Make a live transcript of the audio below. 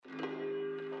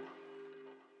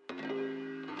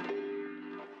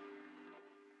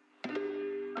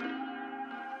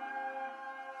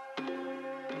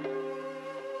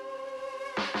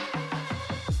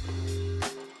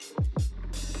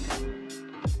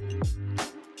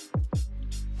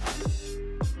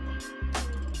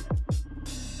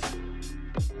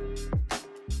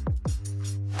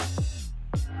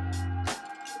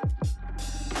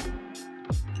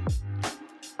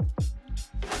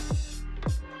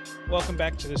Welcome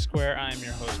back to The Square. I'm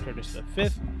your host, Curtis the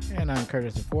Fifth. And I'm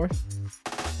Curtis the Fourth.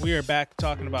 We are back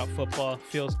talking about football.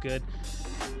 Feels good.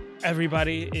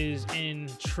 Everybody is in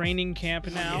training camp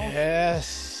now.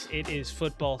 Yes. It is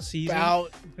football season.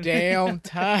 About damn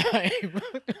time.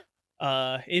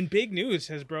 In big news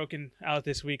has broken out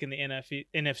this week in the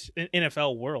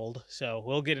NFL world. So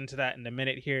we'll get into that in a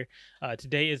minute here.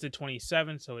 Today is the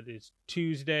 27th, so it is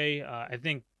Tuesday. I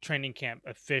think training camp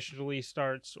officially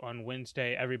starts on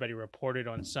Wednesday. Everybody reported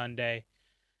on Sunday.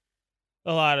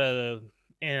 A lot of the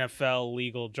NFL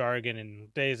legal jargon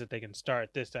and days that they can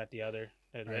start, this, that, the other.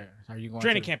 Right. Are you going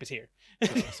Training camp is here.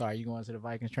 So are you going to the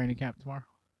Vikings training camp tomorrow?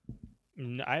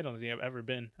 No, I don't think I've ever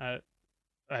been.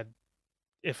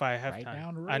 If I have right time.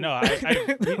 Down the road. I know.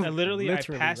 I literally I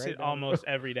pass right it down almost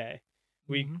every day.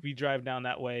 We Mhm. we drive down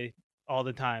that way all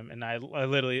the time, and I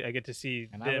literally I get to see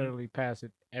And them. I literally pass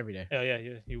it every day. Oh yeah,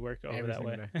 you work over Every that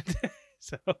way.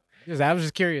 single So I was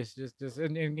just curious, just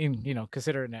in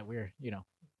considering that we're, it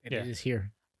Yeah. is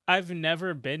here. I've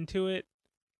never been to it.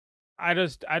 I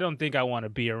don't think I want to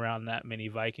be around that many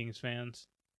Vikings fans.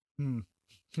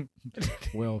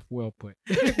 Well put.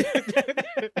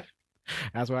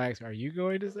 That's why I asked, are you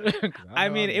going to? I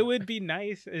mean, it would be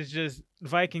nice. It's just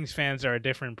Vikings fans are a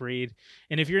different breed,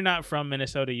 and if you're not from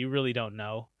Minnesota, you really don't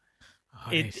know.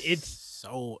 It's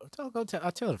so. I'll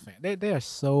tell the fan. They are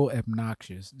so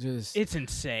obnoxious. It's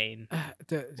insane.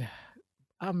 The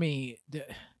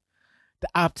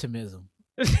optimism.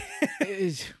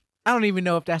 I don't even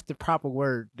know if that's the proper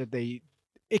word that they.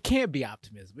 It can't be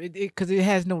optimism because it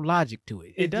has no logic to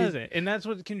it. It doesn't, and that's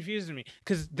what confuses me.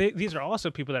 Because these are also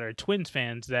people that are Twins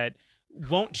fans that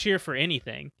won't cheer for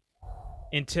anything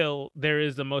until there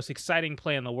is the most exciting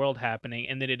play in the world happening,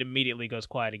 and then it immediately goes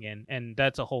quiet again, and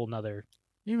that's a whole nother.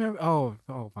 You remember? Oh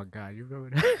my God! You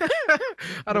remember that?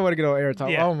 I don't want to get on air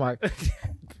talk. Yeah. Oh my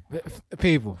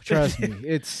people, trust me,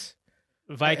 it's.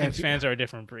 Vikings fans are a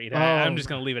different breed. I'm just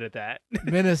gonna leave it at that.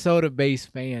 Minnesota-based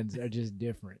fans are just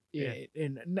different. Yeah.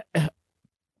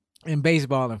 In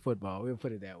baseball and football, we'll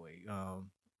put it that way.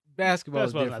 Basketball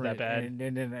is different. Not that bad.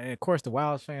 And of course the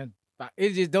Wilds fans.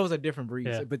 It's just those are different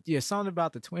breeds. Yeah. But yeah, something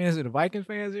about the Twins and the Vikings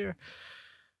fans here.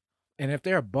 And if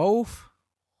they're both,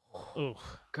 Ooh.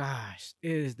 gosh,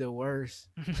 it is the worst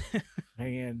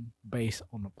fan base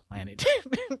on the planet.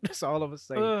 That's all I'm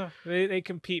gonna say. They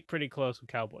compete pretty close with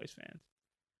Cowboys fans.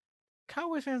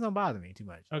 Cowboys fans don't bother me too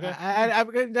much. Okay.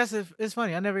 It's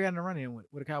funny. I never got in a run-in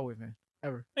with a Cowboy fan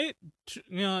ever.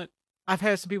 I've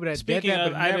had some people that Speaking did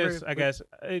that, of, but I guess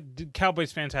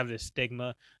Cowboys fans have this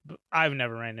stigma, but I've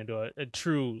never ran into a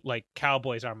true like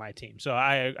Cowboys are my team. So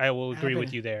I will agree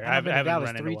with you there. I've been to Dallas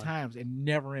run into 3 one. times and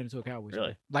never ran into a Cowboys.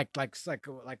 Really? Fan.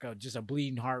 Like just a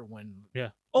bleeding heart one. Yeah.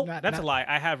 Oh, that's a lie.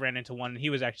 I have ran into one. And he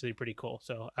was actually pretty cool.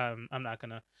 So I'm not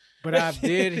gonna. But I've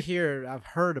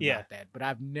heard about that, but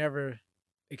I've never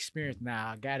experienced. Now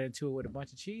I got into it with a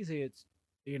bunch of cheeseheads,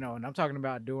 and I'm talking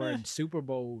about during Super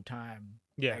Bowl time.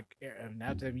 Yeah. And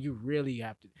that's you really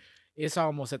have to. It's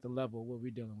almost at the level of what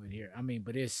we're dealing with here. I mean,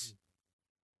 but it's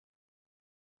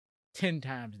 10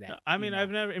 times that. I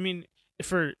mean,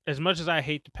 for as much as I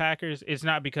hate the Packers, it's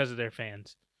not because of their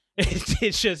fans.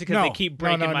 It's just because they keep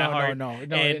breaking my heart. No,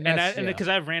 and because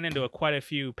I've ran into quite a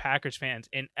few Packers fans,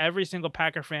 and every single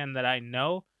Packer fan that I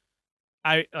know,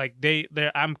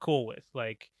 I'm cool with.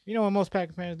 Like, you know what most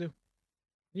Packer fans do?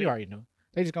 You already know.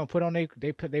 They just gonna put on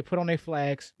their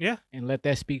flags, and let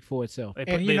that speak for itself.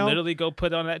 They literally go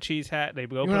put on that cheese hat. They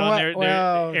go put on their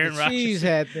Aaron Rodgers cheese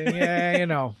hat thing.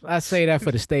 Yeah, I say that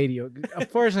for the stadium.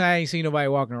 Unfortunately, I ain't seen nobody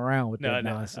walking around with that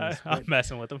nonsense. I'm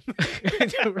messing with them.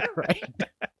 Right.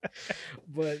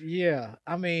 But yeah,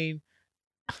 I mean,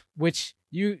 which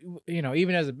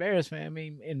even as a Bears fan, I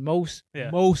mean, in most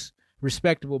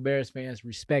respectable Bears fans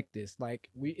respect this. Like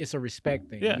it's a respect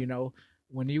thing. Yeah.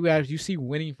 When you see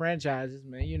winning franchises,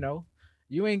 man,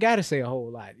 you ain't got to say a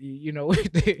whole lot.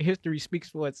 History speaks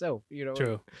for itself.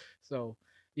 True. So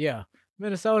yeah,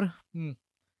 Minnesota.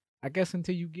 I guess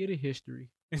until you get a history.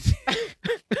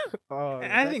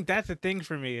 I think that's the thing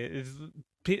for me is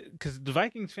because the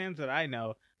Vikings fans that I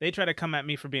know, they try to come at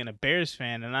me for being a Bears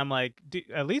fan, and I'm like, dude,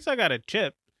 at least I got a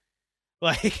chip.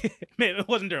 Like, it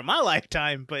wasn't during my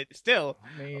lifetime, but still.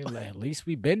 I mean, at least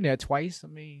we've been there twice. I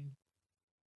mean.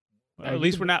 At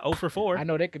least we're not 0 for 4. I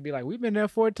know they could be like, we've been there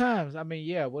 4 times. I mean,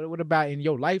 yeah. What about in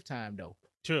your lifetime though?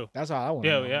 True. That's all I want to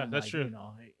know. Yeah, that's true.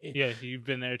 You've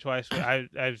been there twice.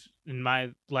 I've in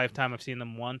my lifetime I've seen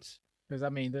them once. Because I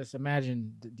mean, just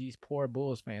imagine these poor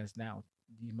Bulls fans now.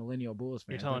 These millennial Bulls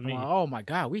fans. You're telling me? Oh my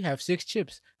God, we have 6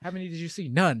 chips. How many did you see?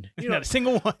 None. Not a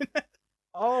single one.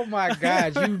 Oh my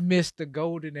God, you missed the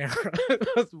golden era.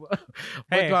 But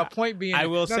Hey, my point being, I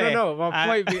will say, no. My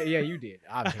point being, yeah, you did.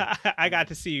 I got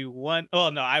to see one. Oh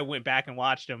no, I went back and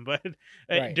watched them, but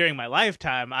Right. during my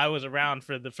lifetime, I was around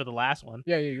for the last one.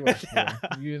 Yeah, you were. Yeah.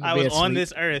 You in the I bed was on sleep.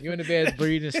 this earth. You in the bed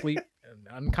breathing, sleep,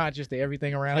 unconscious to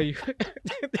everything around you.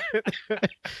 I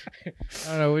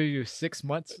don't know. What are you? 6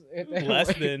 months?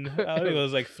 Less than. I think it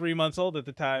was like 3 months old at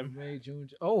the time. May, June.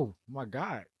 Oh my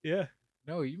God. Yeah.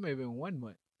 No, you may have been 1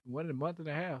 month. 1 month and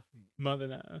a half. Month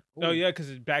and a half. Oh yeah, because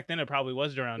back then it probably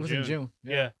was around it was June. in June.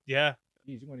 Yeah.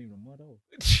 Jeez, you weren't even a month old.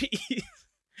 Jeez.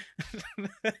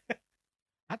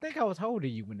 I think I was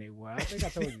holding you when they were. I think I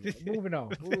told you. Moving on.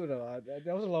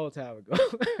 That was a long time ago.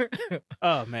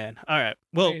 Oh man. All right.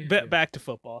 Well, back to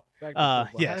football. Back to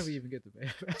football. Yes. How did we even get to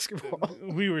basketball?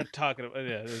 We were talking about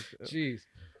Jeez.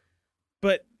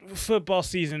 But football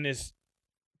season is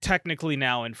technically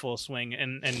now in full swing,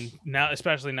 and now,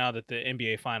 especially now that the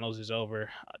NBA Finals is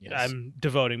over, yes. I'm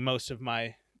devoting most of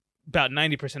about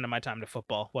 90% of my time to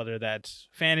football, whether that's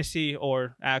fantasy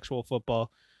or actual football.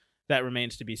 That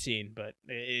remains to be seen, but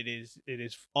it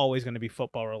is always going to be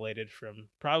football related from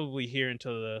probably here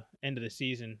until the end of the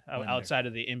season, outside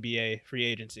of the NBA free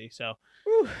agency. So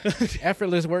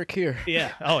effortless work here.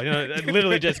 Yeah. Oh,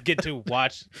 literally just get to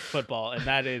watch football, and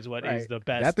that is what is the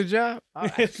best. That's the job.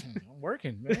 I'm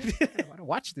working, man. I want to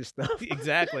watch this stuff.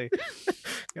 Exactly.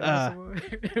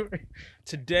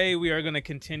 Today we are going to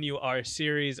continue our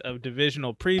series of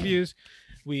divisional previews.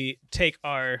 We take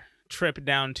our trip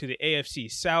down to the AFC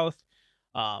South.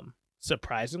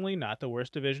 Surprisingly, not the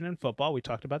worst division in football. We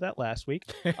talked about that last week.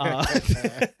 No,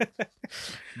 it's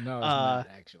not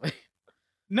actually.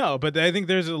 No, but I think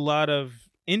there's a lot of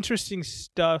interesting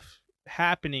stuff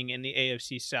happening in the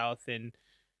AFC South, and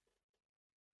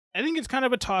I think it's kind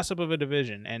of a toss-up of a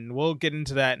division, and we'll get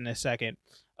into that in a second.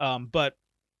 But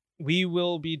we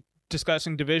will be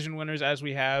discussing division winners as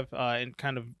we have, and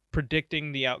kind of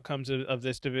predicting the outcomes of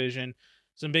this division,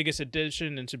 some biggest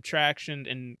addition and subtraction,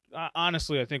 and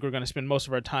honestly, I think we're going to spend most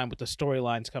of our time with the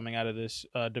storylines coming out of this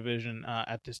division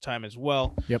at this time as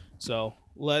well. Yep. So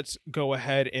let's go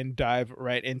ahead and dive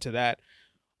right into that.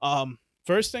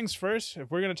 First things first,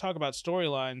 if we're going to talk about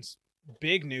storylines,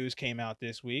 big news came out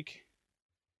this week.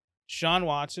 Deshaun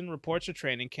Watson reports to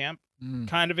training camp.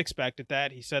 Kind of expected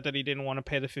that. He said that he didn't want to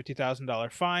pay the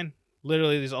 $50,000 fine.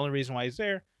 Literally, the only reason why he's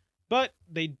there. But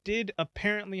they did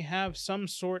apparently have some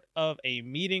sort of a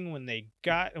meeting when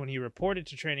he reported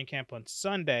to training camp on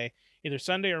Sunday, either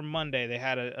Sunday or Monday. They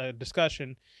had a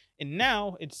discussion, and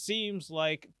now it seems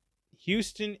like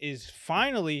Houston is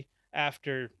finally,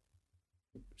 after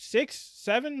 6,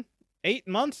 7, 8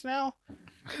 months now.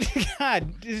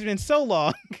 God, it's been so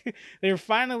long. They're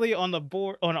finally on the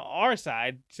board on our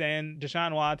side saying,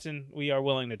 Deshaun Watson, we are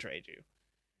willing to trade you.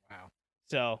 Wow.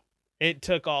 So it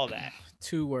took all that.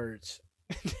 2 words.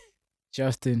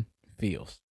 Justin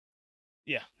Fields.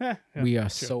 Yeah. We are true.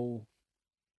 so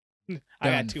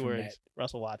I got 2 words. That.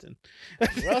 Russell Watson.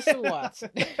 Russell Watson.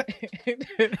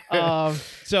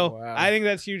 So wow. I think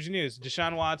that's huge news.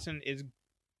 Deshaun Watson is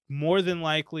more than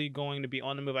likely going to be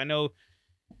on the move. I know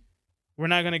we're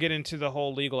not going to get into the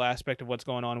whole legal aspect of what's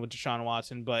going on with Deshaun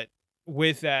Watson, but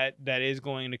with that is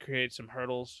going to create some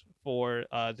hurdles for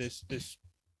this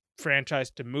franchise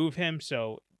to move him.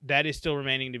 So that is still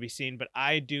remaining to be seen, but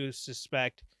I do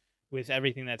suspect with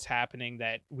everything that's happening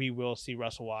that we will see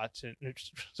Russell Watson.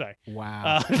 Sorry.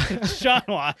 Wow. Deshaun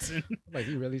Watson. Like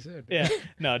he really said. Yeah.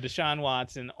 No, Deshaun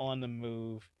Watson on the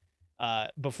move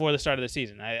before the start of the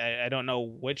season. I don't know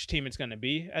which team it's going to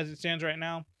be as it stands right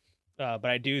now, but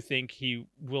I do think he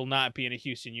will not be in a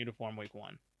Houston uniform week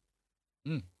 1.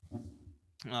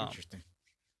 Interesting.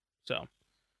 So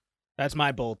that's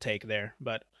my bold take there.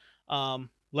 But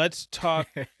let's talk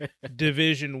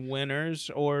division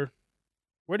winners, or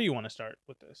where do you want to start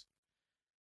with this?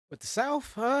 With the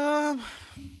South?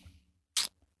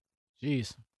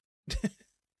 Jeez.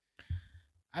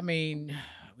 I mean,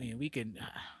 we can.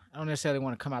 I don't necessarily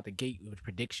want to come out the gate with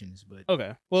predictions, but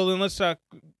okay. Well, then let's talk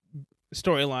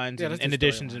storylines and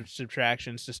additions and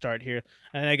subtractions to start here.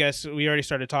 And I guess we already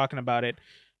started talking about it.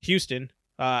 Houston.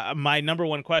 My number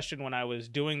one question when I was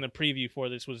doing the preview for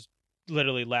this was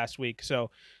literally last week. So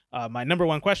my number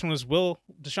one question was, will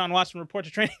Deshaun Watson report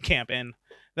to training camp? And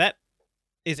that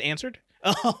is answered.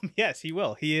 Yes, he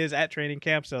will. He is at training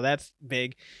camp, so that's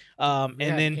big. And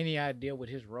then any idea what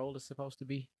his role is supposed to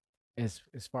be, as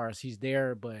far as he's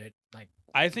there, but like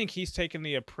I think he's taken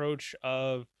the approach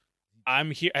of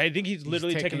I'm here. I think he's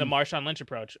literally taking the Marshawn Lynch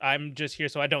approach. I'm just here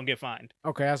so I don't get fined.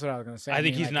 Okay, that's what I was gonna say. I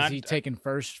think he's not. Is he taking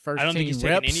first. I don't think he's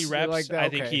taking any reps. like that? I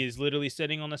think he is literally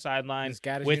sitting on the sideline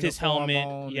with his helmet.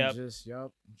 On, just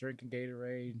drinking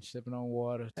Gatorade and sipping on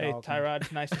water. Hey,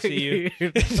 Tyrod, nice to see you.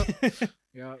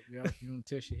 Yep. You don't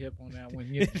touch your hip on that one.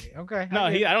 Okay. No,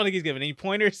 I don't think he's giving any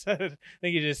pointers. I think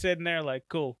he's just sitting there like,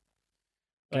 cool.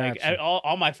 Like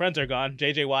all my friends are gone.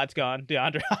 JJ Watt's gone.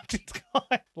 DeAndre Hopkins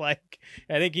gone. Like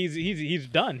I think he's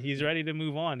done. He's ready to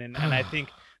move on. And I think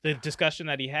the discussion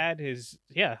that he had is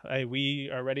we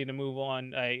are ready to move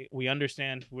on. We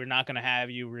understand we're not going to have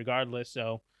you regardless.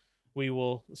 So we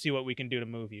will see what we can do to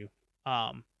move you.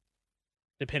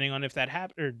 Depending on if that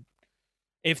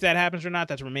happens or not,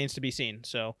 that remains to be seen.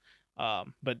 So,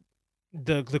 but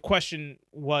the question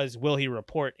was, will he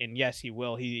report? And yes, he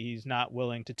will. He's not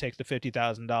willing to take the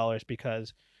 $50,000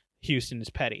 because Houston is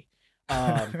petty.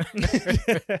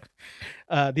 The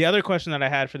other question that I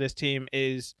had for this team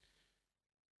is,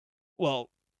 well,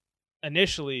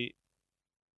 initially,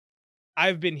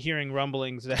 I've been hearing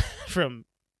rumblings that from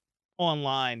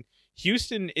online,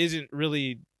 Houston isn't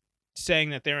really saying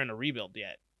that they're in a rebuild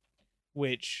yet,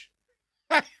 which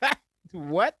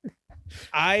what?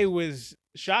 I was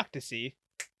shocked to see.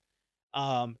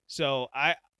 So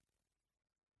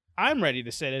I'm ready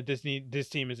to say that this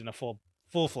team is in a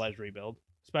full-fledged rebuild,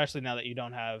 especially now that you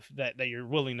don't have that you're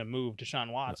willing to move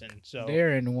Deshaun Watson. So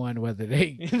they're in one whether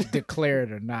they declare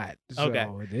it or not. So okay.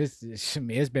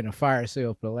 It's been a fire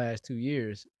sale for the last 2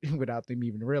 years without them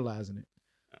even realizing it.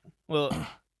 Well,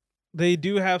 they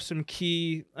do have some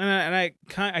key, and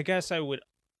I guess I would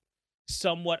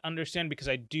somewhat understand because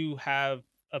I do have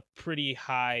a pretty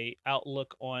high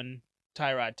outlook on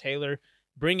Tyrod Taylor.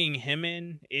 Bringing him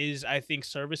in is, I think,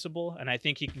 serviceable, and I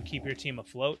think he can keep your team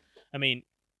afloat. I mean,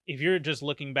 if you're just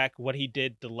looking back what he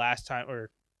did the last time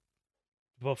or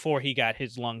before he got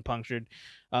his lung punctured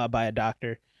by a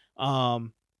doctor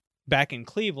back in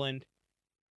Cleveland,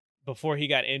 before he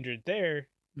got injured there,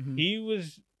 he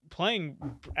was playing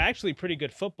actually pretty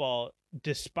good football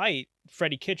despite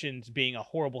Freddie Kitchens being a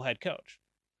horrible head coach.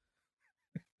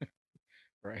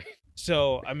 Right.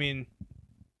 So, I mean,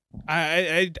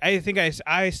 I think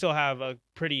I still have a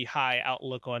pretty high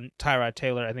outlook on Tyrod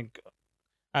Taylor. I think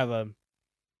I have a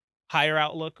higher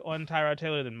outlook on Tyrod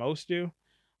Taylor than most do.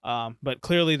 But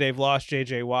clearly they've lost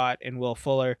J.J. Watt and Will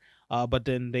Fuller. But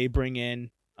then they bring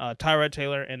in Tyrod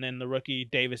Taylor and then the rookie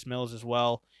Davis Mills as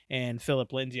well. And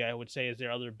Phillip Lindsay, I would say, is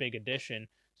their other big addition.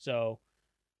 So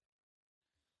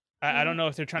I don't know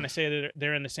if they're trying to say that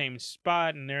they're in the same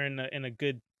spot and they're in a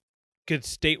good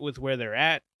state with where they're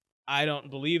at. I don't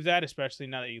believe that, especially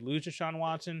now that you lose Deshaun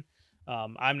Watson.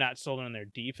 I'm not sold on their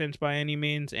defense by any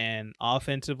means, and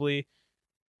offensively,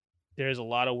 there's a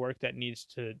lot of work that needs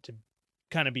to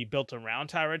kind of be built around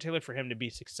Tyrod Taylor for him to be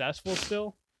successful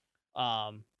still.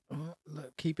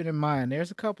 Look, keep it in mind,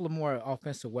 there's a couple of more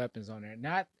offensive weapons on there.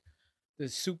 Not the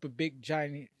super big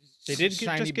giant. They did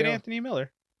just get Anthony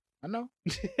Miller. I know,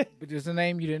 but there's a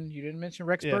name you didn't mention.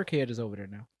 Rex Burkhead is over there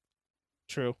now.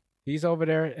 True. He's over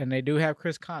there, and they do have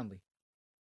Chris Conley,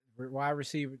 wide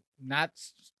receiver. Not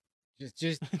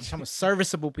just some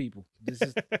serviceable people. This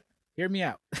is hear me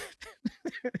out.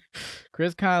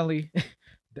 Chris Conley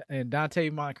and Dante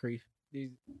Moncrief.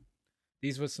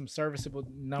 These were some serviceable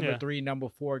number 3, number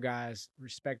 4 guys,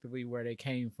 respectively, where they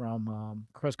came from.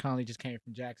 Chris Conley just came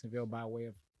from Jacksonville by way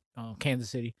of Kansas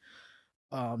City.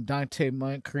 Dante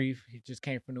Moncrief, he just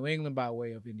came from New England by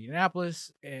way of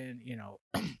Indianapolis, and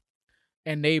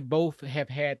and they both have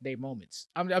had their moments.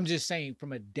 I'm just saying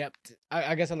from a depth.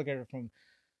 I guess I look at it from,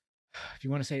 if you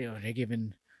want to say, they're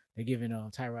giving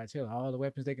Tyrod Taylor all the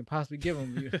weapons they can possibly give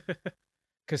him.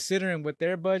 Considering what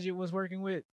their budget was working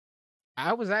with,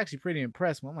 I was actually pretty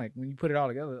impressed. I'm like, when you put it all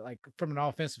together, like from an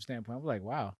offensive standpoint, I was like,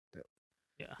 wow.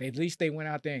 Yeah. At least they went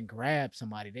out there and grabbed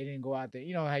somebody. They didn't go out there.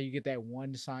 You know how you get that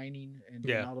one signing and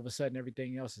then all of a sudden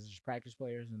everything else is just practice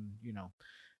players, and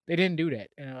they didn't do that.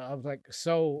 And I was like,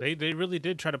 so they really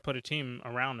did try to put a team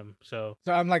around them. So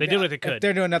I'm like, they did what they could.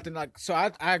 They're doing nothing like. So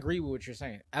I agree with what you're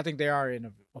saying. I think they are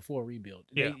in a full rebuild.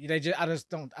 Yeah. I just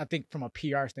don't. I think from a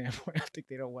PR standpoint, I think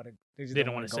they don't want to. They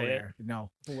don't want to say there. No,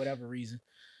 for whatever reason.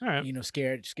 All right.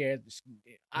 Scared.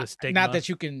 Not that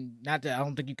I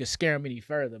don't think you can scare them any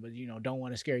further, but don't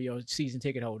want to scare your season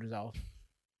ticket holders off.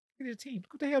 Look at the team.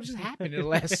 What the hell just happened in the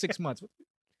last 6 months?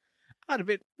 I'd have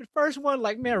been the first one,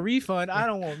 like, man, refund. I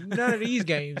don't want none of these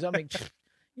games. I mean,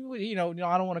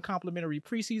 I don't want a complimentary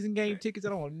preseason game tickets. I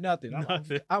don't want nothing.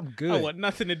 I'm good. I want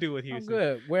nothing to do with Houston. I'm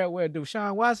good. Where do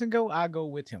Deshaun Watson go? I go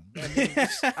with him.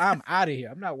 I'm out of here.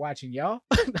 I'm not watching y'all.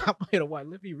 I'm here to watch.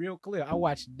 Let me be real clear. I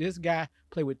watched this guy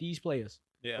play with these players.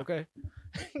 Yeah. Okay.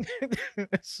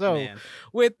 So Man.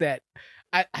 with that,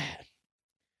 I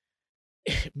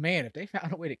man, if they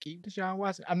found a way to keep Deshaun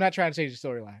Watson, I'm not trying to change the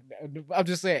storyline. I'm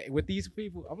just saying with these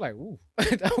people, I'm like, ooh,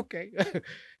 okay.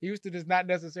 Houston is not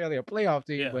necessarily a playoff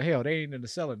team, but hell, they ain't in the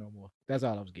cellar no more. That's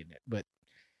all I was getting at. But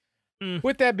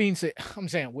with that being said, I'm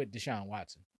saying with Deshaun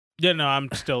Watson. Yeah, no, I'm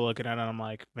still looking at it. I'm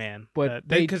like, man, but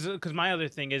because my other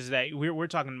thing is that we're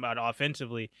talking about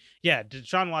offensively. Yeah,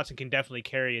 Deshaun Watson can definitely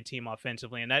carry a team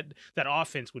offensively, and that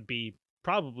offense would be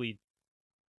probably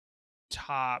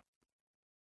top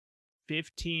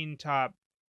 15, top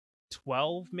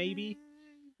 12, maybe.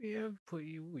 Yeah,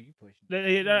 you pushing.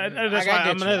 That's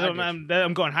why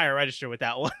I'm going higher register with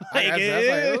that one.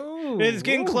 It's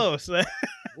getting close.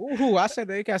 Ooh, I said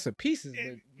they got some pieces,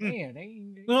 but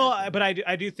man, but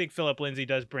I do think Philip Lindsay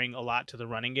does bring a lot to the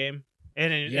running game,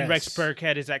 and Rex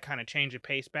Burkhead is that kind of change of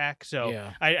pace back.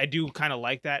 So I do kind of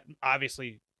like that.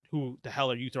 Obviously, who the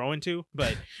hell are you throwing to?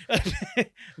 But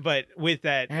but with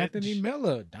that, Anthony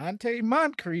Miller, Dante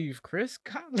Moncrief, Chris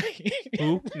Conley,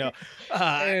 who no,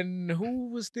 and who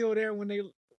was still there when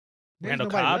Randall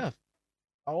Cobb left.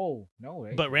 Oh no!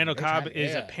 But Randall Cobb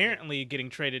is apparently getting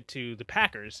traded to the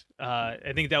Packers.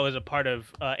 I think that was a part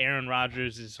of Aaron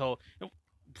Rodgers' whole.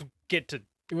 We'll get to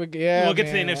the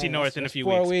NFC North in a few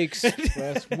 4 weeks.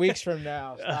 That's weeks from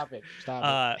now. Stop it.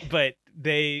 But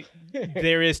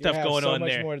there is stuff going on there.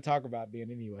 So much more to talk about,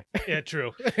 being anyway. Yeah,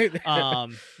 true.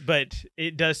 But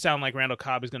it does sound like Randall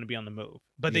Cobb is going to be on the move.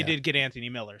 But they did get Anthony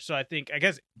Miller, so I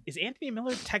guess is Anthony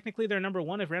Miller technically their number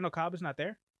one if Randall Cobb is not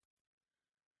there?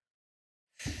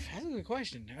 That's a good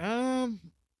question.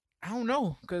 I don't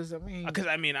know, because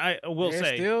I will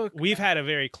say we've had a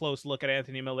very close look at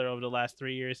Anthony Miller over the last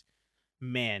 3 years.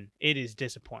 Man, it is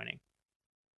disappointing.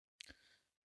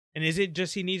 And is it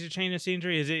just he needs to change his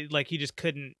injury? Is it like he just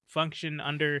couldn't function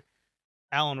under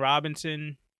Allen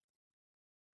Robinson?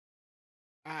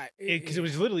 Because it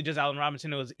was literally just Allen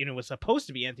Robinson. It was supposed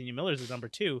to be Anthony Miller's number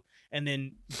 2, and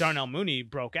then Darnell Mooney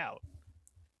broke out.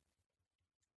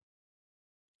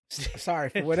 Sorry,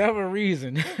 for whatever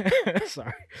reason.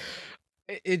 Sorry.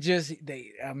 It just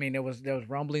there was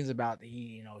rumblings about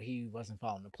he wasn't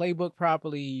following the playbook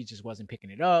properly. He just wasn't picking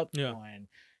it up. And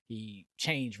he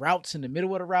changed routes in the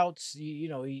middle of the routes. He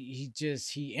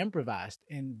improvised,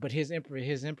 but his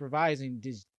improvising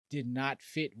did not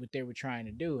fit what they were trying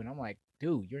to do. And I'm like,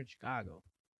 dude, you're in Chicago.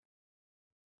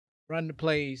 Run the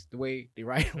plays the way they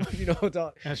write them. You know what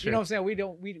I'm saying? We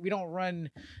don't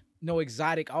run no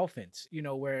exotic offense,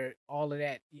 where all of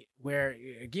that, where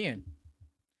again,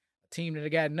 a team that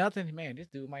got nothing, man, this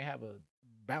dude might have a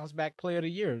bounce back player of the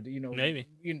year, maybe.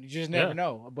 You just never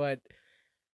know. But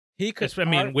he could.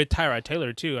 With Tyrod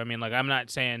Taylor too. I'm not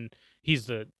saying he's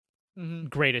the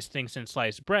greatest thing since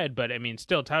sliced bread, but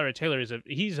still, Tyrod Taylor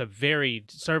he's a very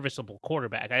serviceable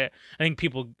quarterback. I think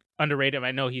people underrate him.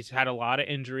 I know he's had a lot of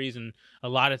injuries and a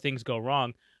lot of things go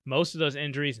wrong. Most of those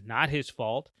injuries, not his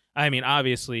fault.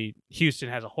 Obviously, Houston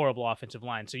has a horrible offensive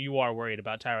line, so you are worried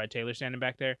about Tyrod Taylor standing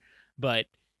back there. But,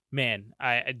 man,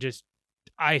 I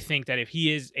think that if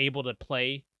he is able to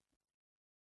play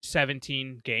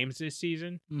 17 games this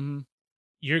season,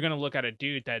 you're going to look at a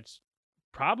dude that's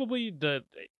probably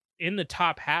in the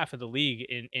top half of the league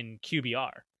in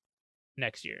QBR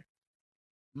next year.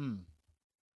 If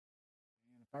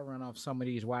I run off some of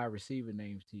these wide receiver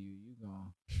names to you, you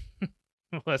gonna...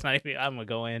 Well, that's not even. I'm gonna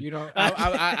go in.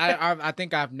 I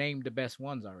think I've named the best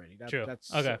ones already. True.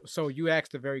 That's okay. So you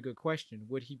asked a very good question.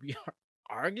 Would he be?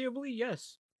 Arguably,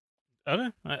 yes. Okay.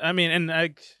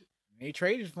 And they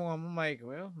traded for him. I'm like,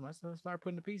 well, let's start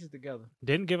putting the pieces together.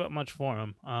 Didn't give up much for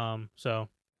him. So.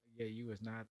 Yeah, you was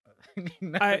not.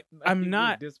 I'm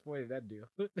not disappointed that deal.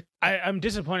 I'm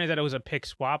disappointed that it was a pick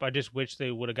swap. I just wish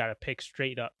they would have got a pick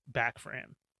straight up back for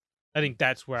him. I think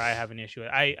that's where I have an issue.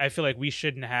 I feel like we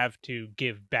shouldn't have to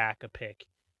give back a pick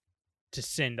to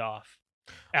send off.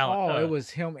 It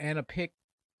was him and a pick.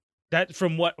 That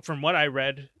from what I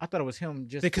read, I thought it was him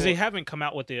just because they haven't come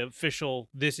out with the official.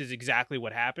 This is exactly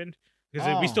what happened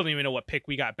because we still don't even know what pick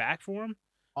we got back for him.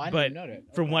 I didn't know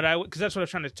that. From because that's what I was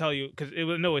trying to tell you because it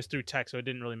was through text, so it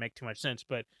didn't really make too much sense.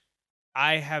 But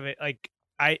I have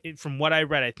it from what I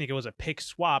read, I think it was a pick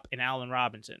swap in Allen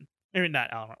Robinson.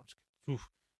 Not Allen Robinson. Oof.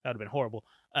 That would have been horrible.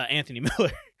 Anthony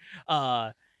Miller.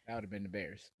 That would have been the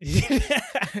Bears.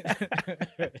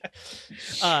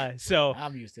 So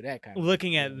I'm used to that kind of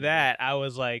looking at that, I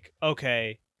was like,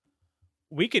 okay,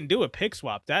 we can do a pick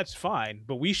swap. That's fine.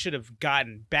 But we should have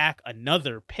gotten back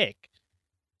another pick.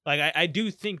 I do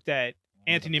think that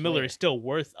Anthony Miller is still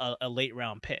worth a late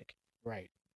round pick. Right.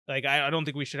 I don't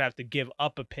think we should have to give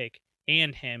up a pick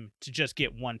and him to just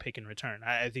get one pick in return.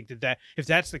 I think that if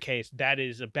that's the case, that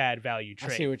is a bad value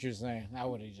trade. I see what you're saying. I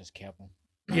would have just kept him.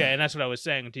 Yeah, and that's what I was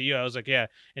saying to you. I was like, yeah,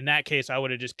 in that case, I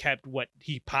would have just kept what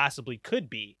he possibly could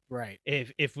be. Right.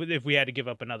 If we had to give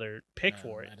up another pick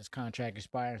for it. Let his contract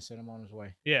expire and send him on his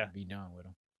way. Yeah. Be done with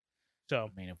him. So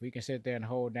I mean, if we can sit there and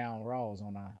hold down Rawls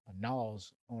on our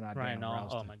Rawls on our Ryan damn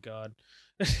roster. Oh my God.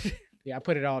 Yeah, I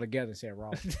put it all together and said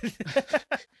Rawls.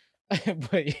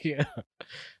 But yeah,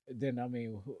 then I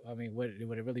mean, would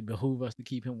it really behoove us to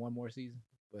keep him one more season?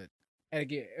 But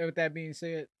again, with that being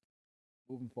said,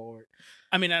 moving forward,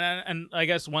 I mean, and I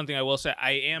guess one thing I will say,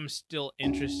 I am still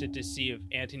interested to see if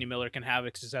Anthony Miller can have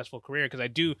a successful career, because I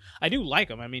do like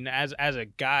him. I mean, as a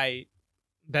guy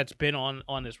that's been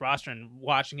on this roster and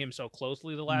watching him so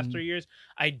closely the last 3 years,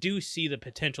 I do see the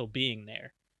potential being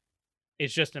there.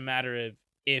 It's just a matter of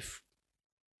if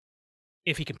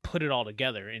he can put it all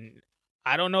together. And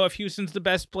I don't know if Houston's the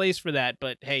best place for that,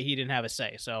 but hey, he didn't have a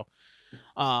say. So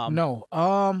no.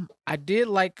 I did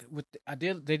like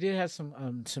they did have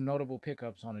some notable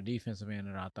pickups on the defensive end,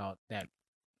 and I thought that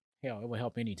hell, it would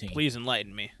help any team. Please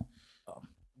enlighten me.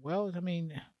 Well, I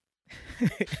mean,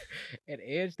 at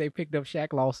edge they picked up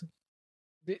Shaq Lawson.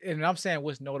 And I'm saying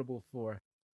what's notable for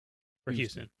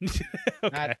Houston.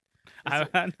 Okay.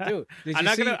 Dude, I'm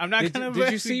not gonna.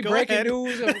 Did you see breaking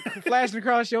news flashing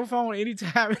across your phone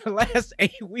anytime in the last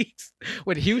 8 weeks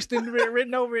with Houston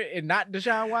written over it and not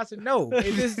Deshaun Watson? No,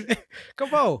 it just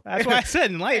come on. That's why I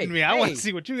said enlighten me. I want to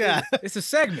see what you got. It's a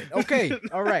segment. Okay,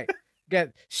 all right. Got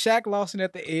Shaq Lawson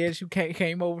at the edge, who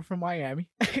came over from Miami.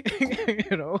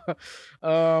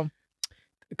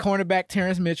 Cornerback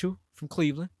Terrence Mitchell from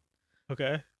Cleveland.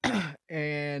 Okay.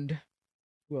 And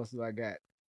who else do I got?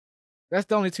 That's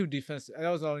the only two defensive. That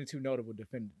was the only two notable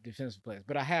defensive players.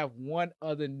 But I have one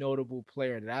other notable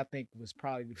player that I think was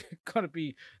probably going to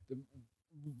be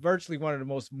virtually one of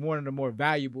the more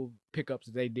valuable pickups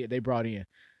that they brought in.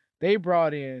 They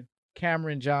brought in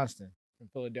Cameron Johnston from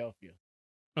Philadelphia.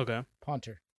 Okay.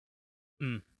 Punter.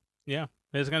 Yeah,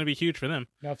 it's going to be huge for them.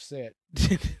 Enough said.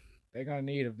 They're gonna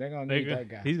need him. They're gonna need that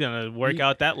guy. He's gonna work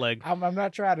out that leg. I'm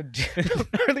not trying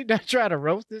to really not trying to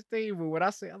roast this team, but when I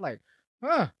say, I'm like,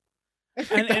 huh.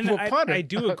 And I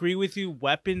do agree with you.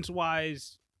 Weapons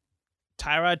wise,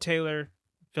 Tyrod Taylor,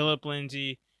 Phillip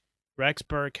Lindsay, Rex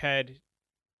Burkhead,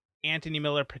 Anthony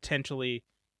Miller potentially,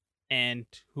 and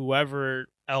whoever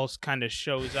else kind of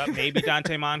shows up. Maybe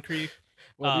Dante Moncrief.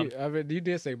 Well, you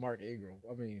did say Mark Ingram.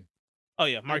 I mean. Oh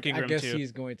yeah, Mark Ingram too. I guess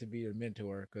he's going to be a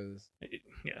mentor because I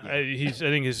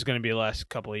think this is going to be the last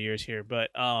couple of years here. But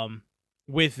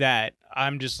with that,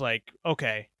 I'm just like,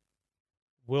 okay,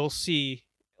 we'll see.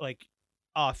 Like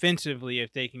offensively,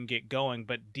 if they can get going,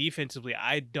 but defensively,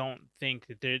 I don't think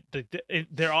that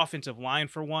their offensive line,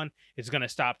 for one, is going to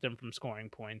stop them from scoring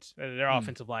points. Their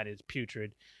offensive line is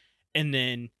putrid, and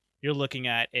then you're looking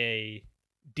at a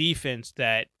defense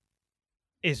that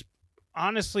is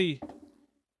honestly,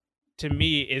 to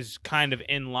me, is kind of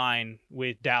in line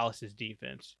with Dallas's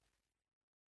defense.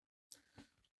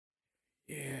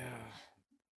 Yeah.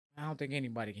 I don't think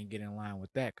anybody can get in line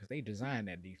with that because they designed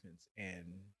that defense and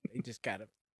they just got to.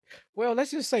 Well,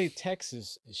 let's just say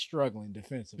Texas is struggling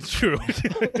defensively. It's true.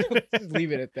 Just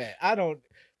leave it at that.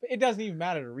 It doesn't even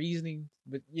matter the reasoning,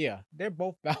 but yeah, they're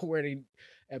both about where they,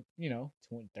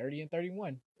 30 and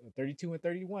 31, 32 and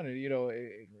 31,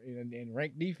 in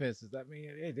ranked defenses. I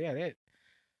mean,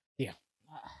 yeah.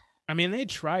 I mean, they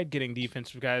tried getting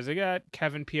defensive guys. They got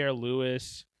Kevin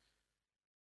Pierre-Louis,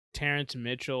 Terrence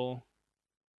Mitchell.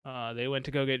 They went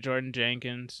to go get Jordan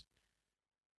Jenkins.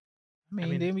 I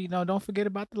mean, don't forget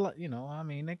about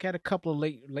they got a couple of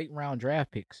late round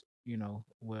draft picks,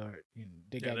 where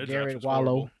they got Garrett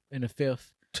Wallow in the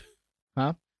 5th.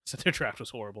 Huh? So their draft was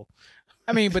horrible.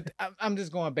 I mean, but I'm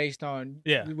just going based on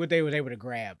what they were able to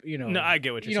grab, No, I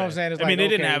get what you're saying. You know what I'm saying? It's they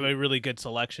didn't have a really good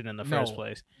selection in the first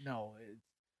place. No,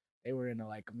 they were in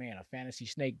a fantasy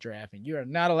snake draft, and you're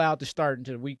not allowed to start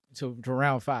until to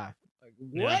round 5. Like,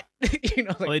 what?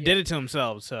 Yeah. They did it to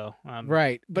themselves, so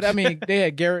right. But I mean, they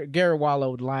had Garrett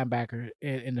Wallow, the linebacker,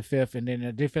 in the 5th, and then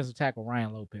a defensive tackle,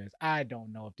 Ryan Lopez. I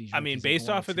don't know if these. Based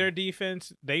off of their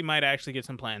defense, they might actually get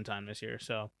some playing time this year.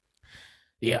 So,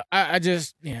 yeah, I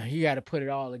just you got to put it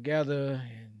all together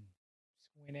and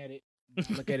swing at it.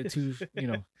 Look at it too,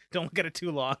 Don't look at it too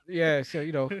long. Yeah, so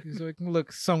so it can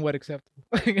look somewhat acceptable.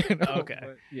 Okay.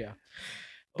 But, yeah.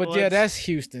 But that's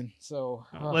Houston. So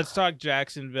let's talk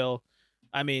Jacksonville.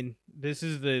 I mean, this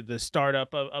is the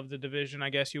startup of the division, I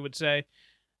guess you would say.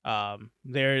 I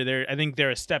think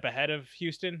they're a step ahead of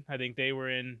Houston. I think they were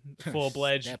in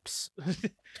full-fledged. Steps.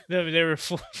 They were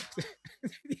full.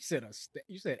 You said a step.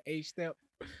 You said a step,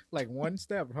 like one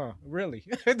step, huh? Really?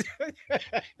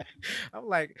 I'm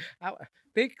like,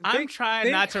 I'm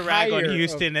trying not to rag on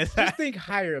Houston. Just think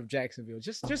higher of Jacksonville.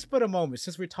 Just for the moment,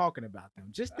 since we're talking about them,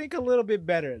 just think a little bit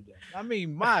better of them. I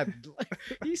mean,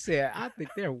 he said, I think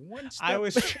they're one step. I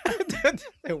was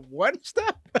one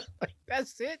step. Like,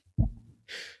 that's it.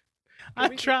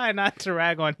 I'm trying not to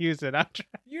rag on Houston.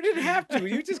 You didn't have to.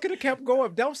 You just could have kept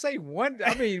going. Don't say one.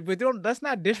 I mean, but let's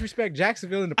not disrespect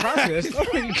Jacksonville in the process.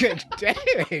 Dang.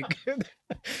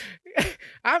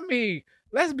 I mean,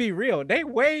 let's be real. They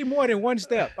way more than one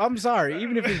step. I'm sorry.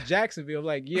 Even if it's Jacksonville,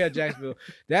 like, yeah, Jacksonville.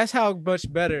 That's how much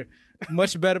better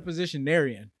position they're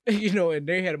in. You know, and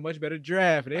they had a much better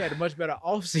draft. They had a much better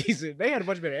offseason. They had a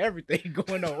much better everything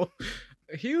going on.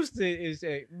 Houston is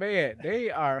man, they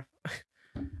are.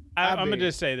 I'm gonna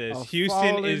just say this: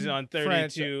 Houston is on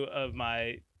 32 of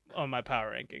my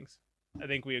power rankings. I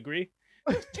think we agree.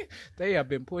 They have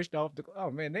been pushed off the.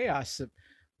 Oh man, they are.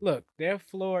 Look, their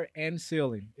floor and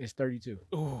ceiling is 32.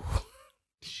 Ooh,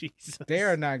 Jesus! They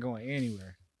are not going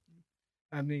anywhere.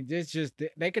 I mean, this just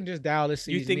they can just dial this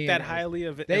season. You think that highly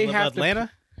of have Atlanta?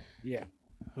 Yeah.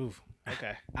 Ooh.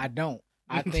 Okay. I don't.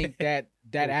 I think that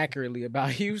accurately about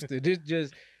Houston. This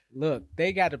just look.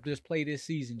 They got to just play this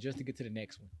season just to get to the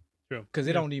next one. Because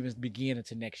it don't even begin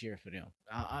until next year for them.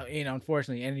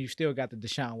 Unfortunately, and you still got the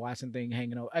Deshaun Watson thing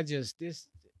hanging over.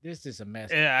 This is a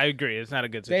mess. Yeah, I agree. It's not a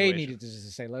good situation. They needed to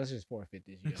just say, let's just forfeit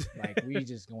this year. Like, we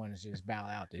just going to just bow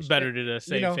out this Better year. to the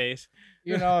same face.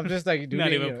 You know, I'm just like,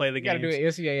 not even play the game. You got to do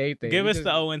an NCAA thing. Give us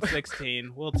the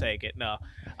 0-16. We'll take it. No.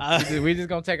 We just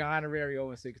going to take an honorary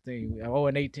 0-16,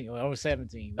 0-18, or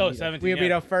 0-17. 0-17. We'll be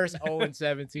the first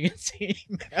 0-17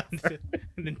 team ever.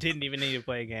 Didn't even need to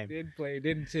play a game.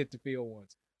 Didn't hit the field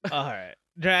once. All right.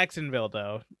 Jacksonville,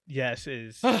 though, yes,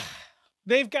 is...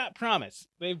 They've got promise.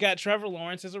 They've got Trevor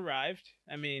Lawrence has arrived.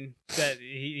 I mean, that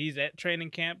he's at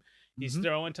training camp. He's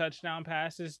throwing touchdown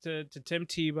passes to Tim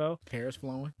Tebow. Hair is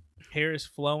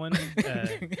flowing.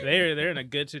 They're in a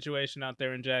good situation out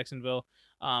there in Jacksonville.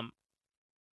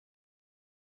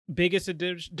 Biggest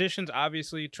additions,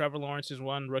 obviously, Trevor Lawrence is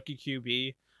one, rookie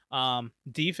QB.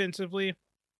 Defensively,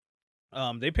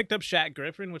 they picked up Shaq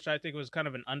Griffin, which I think was kind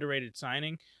of an underrated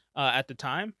signing at the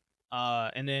time.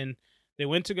 And then they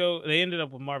ended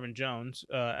up with Marvin Jones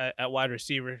at wide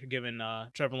receiver, giving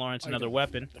Trevor Lawrence another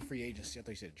weapon. The free agency. I thought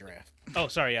you said draft. Oh,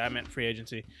 sorry. Yeah, I meant free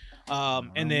agency.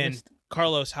 And then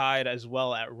Carlos Hyde as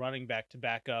well at running back to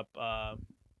back up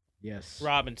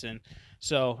Robinson.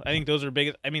 So I think those are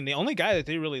big. I mean, the only guy that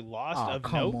they really lost of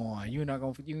note. Come on. You're not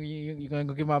going to you gonna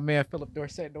go give my man Philip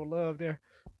Dorsett no love there?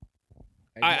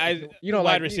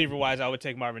 Wide receiver wise, I would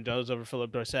take Marvin Jones over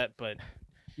Philip Dorsett, but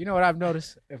you know what I've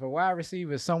noticed? If a wide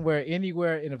receiver is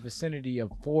anywhere in the vicinity of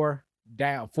 4,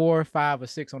 5, or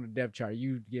 6 on the depth chart,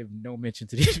 you give no mention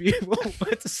to these people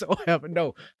whatsoever.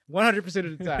 No,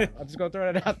 100% of the time. I'm just gonna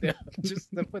throw that out there,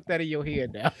 just to put that in your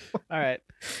head now. All right.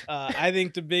 I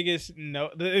think the biggest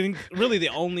really the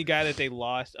only guy that they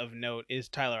lost of note is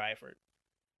Tyler Eifert.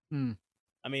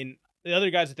 I mean, the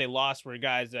other guys that they lost were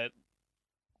guys that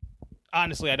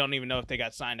honestly I don't even know if they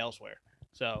got signed elsewhere.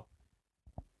 So.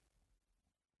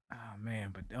 Oh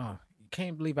man, but you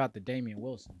can't leave out the Damian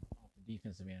Wilson, the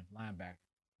defensive end linebacker,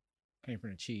 came from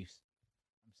the Chiefs.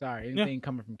 I'm sorry, anything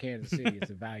coming from Kansas City is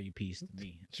a value piece to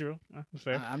me. True,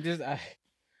 fair.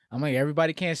 I'm like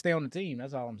everybody can't stay on the team.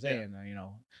 That's all I'm saying. Yeah. You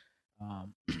know,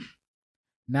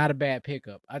 not a bad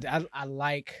pickup. I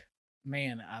like.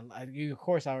 Man, of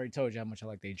course I already told you how much I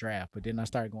like their draft, but then I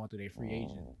started going through their free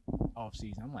agent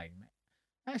offseason. I'm like, man.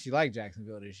 I actually like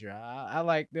Jacksonville this year. I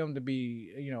like them to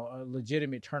be, a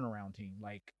legitimate turnaround team.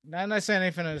 Like, not saying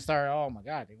they're finna start, oh my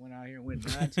God, they went out here and won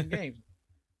 19 games.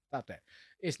 Stop that.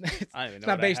 It's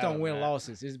not based on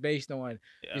win-losses. It's based on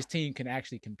this team can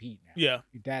actually compete now. Yeah.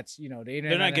 That's,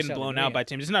 they're not getting blown out by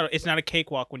teams. It's not a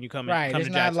cakewalk when you come right. Come it's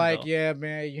to not Jacksonville. like, yeah,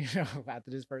 man, after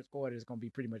this first quarter, it's going to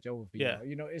be pretty much over for you.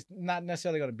 It's not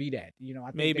necessarily going to be that. I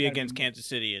think maybe against Kansas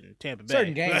City and Tampa Bay.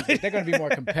 Certain games, they're going to be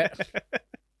more competitive.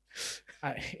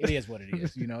 It is what it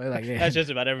is, like that's just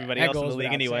about everybody else in the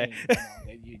league anyway.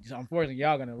 Unfortunately,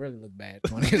 y'all gonna really look bad.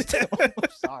 I'm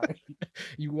sorry,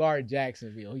 you are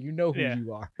Jacksonville. You know who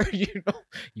you are.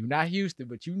 You're not Houston,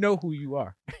 but you know who you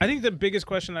are. I think the biggest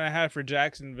question that I have for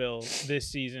Jacksonville this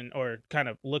season, or kind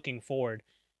of looking forward,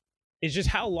 is just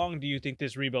how long do you think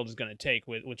this rebuild is going to take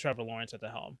with Trevor Lawrence at the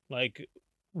helm? Like,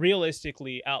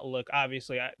 realistically, outlook.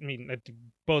 Obviously, I mean,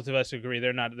 both of us agree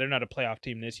they're not a playoff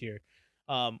team this year.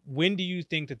 When do you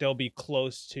think that they'll be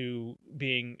close to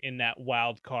being in that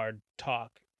wild card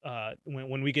talk?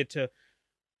 When we get to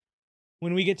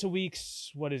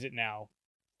weeks, what is it now?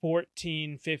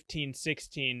 14, 15,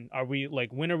 16, are we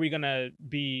like, when are we going to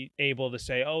be able to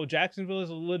say, oh, Jacksonville is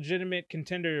a legitimate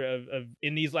contender of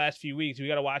in these last few weeks? We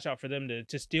got to watch out for them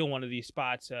to steal one of these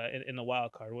spots in the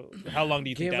wild card. How long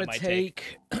do you think that might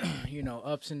take?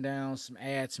 Ups and downs, some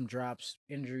adds, some drops,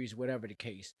 injuries, whatever the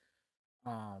case.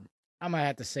 I might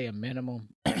have to say a minimum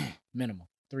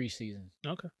 3 seasons.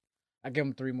 Okay. I give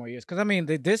them 3 more years. Because, I mean,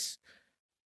 this,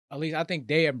 at least I think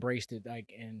they embraced it,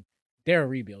 like, and they're a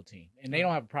rebuild team, and they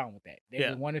don't have a problem with that. They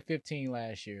were 1-15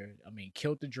 last year. I mean,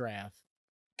 killed the draft,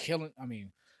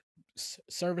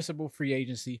 serviceable free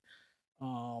agency.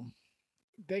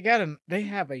 They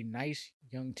have a nice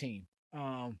young team.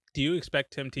 Do you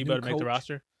expect Tim Tebow to make the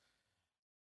roster?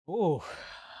 Oh,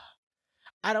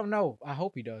 I don't know. I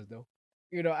hope he does, though.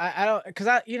 I don't,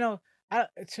 because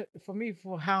for me,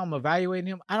 for how I'm evaluating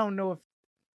him, I don't know if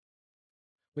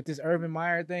with this Urban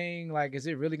Meyer thing, like, is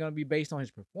it really going to be based on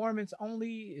his performance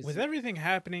only? With everything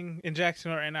happening in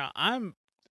Jacksonville right now, I'm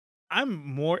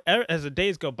more, as the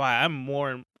days go by, I'm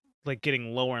more like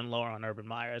getting lower and lower on Urban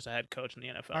Meyer as a head coach in the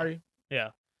NFL. Are you?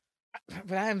 Yeah.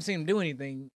 But I haven't seen him do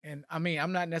anything, and I mean,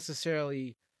 I'm not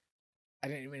necessarily. I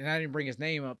didn't bring his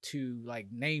name up to like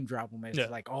name drop him as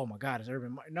like, oh my God, it's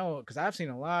Urban Meyer. No, because I've seen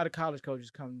a lot of college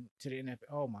coaches come to the NFL.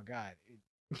 Oh my God,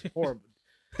 it's horrible.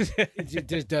 It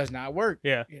just does not work.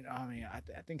 Yeah. I mean,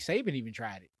 I think Saban even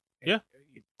tried it.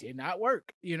 It did not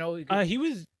work. He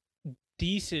was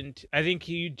decent. I think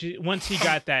once he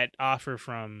got that offer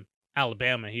from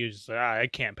Alabama, he was just like, I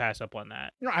can't pass up on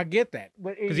that. No, I get that.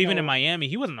 Because even in Miami,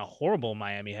 he wasn't a horrible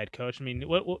Miami head coach. I mean,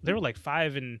 they were like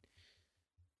 5 and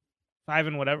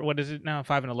whatever. What is it now?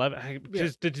 5-11.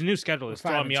 Just the new schedule is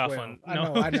throwing me off on.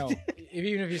 I know.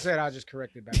 Even if you said, I'll just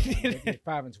correct it back.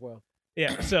 5-12.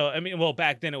 Yeah. So I mean, well,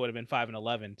 back then it would have been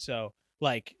 5-11. So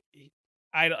like,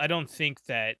 I don't think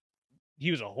that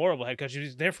he was a horrible head coach. He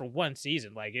was there for 1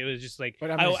 season. Like, it was just like,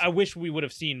 I wish we would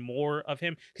have seen more of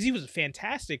him, because he was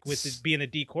fantastic with being a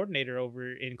D coordinator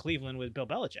over in Cleveland with Bill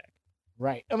Belichick.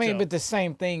 Right. I mean, but the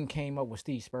same thing came up with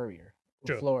Steve Spurrier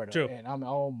with Florida. True. And I mean,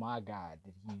 oh my God,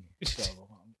 did he struggle?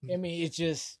 I mean, it's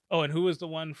just. Oh, and who was the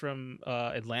one from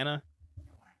Atlanta?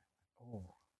 Oh,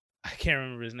 I can't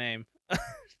remember his name.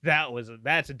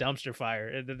 That's a dumpster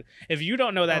fire. If you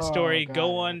don't know that story,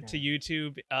 go on to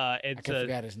YouTube. I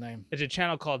forgot his name. It's a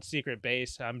channel called Secret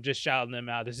Base. I'm just shouting them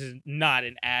out. This is not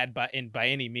an ad by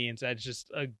any means. That's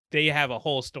just they have a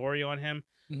whole story on him.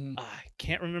 Mm-hmm. I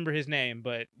can't remember his name,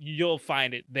 but you'll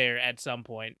find it there at some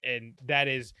point. And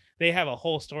they have a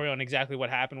whole story on exactly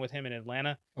what happened with him in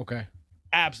Atlanta. Okay.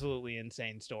 Absolutely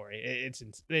insane story. It's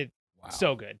wow.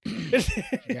 So good.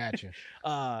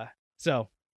 Gotcha. So.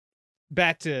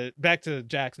 Back to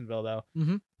Jacksonville though.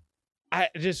 Mm-hmm. I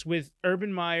just, with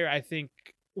Urban Meyer, I think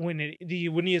when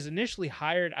he is initially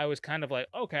hired, I was kind of like,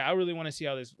 okay, I really want to see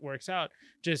how this works out.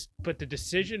 But the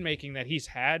decision making that he's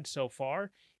had so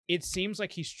far, it seems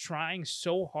like he's trying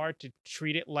so hard to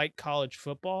treat it like college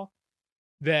football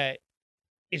that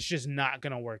it's just not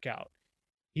gonna work out.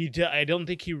 I don't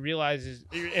think he realizes.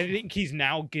 I think he's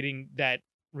now getting that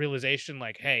realization,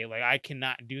 like, hey, like, I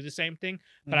cannot do the same thing,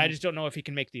 but I just don't know if he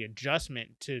can make the adjustment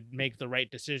to make the right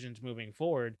decisions moving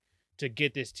forward to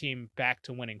get this team back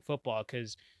to winning football,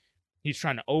 because he's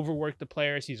trying to overwork the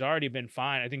players. He's already been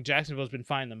fined. I think Jacksonville's been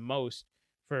fined the most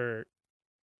for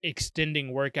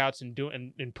extending workouts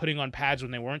and putting on pads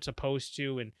when they weren't supposed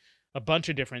to, and a bunch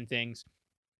of different things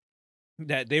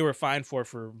that they were fined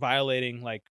for violating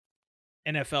like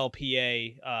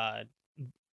NFLPA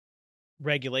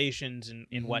regulations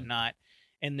and whatnot.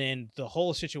 And then the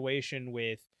whole situation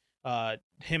with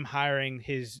him hiring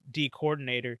his D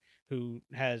coordinator, who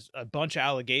has a bunch of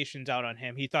allegations out on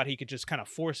him. He thought he could just kind of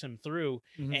force him through.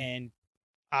 And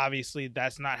obviously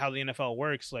that's not how the NFL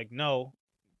works. Like, no,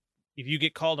 if you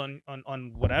get called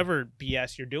on whatever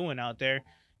BS you're doing out there,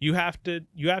 you have to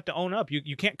own up.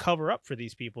 You can't cover up for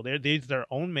these people. They're their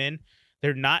own men.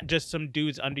 They're not just some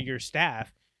dudes under your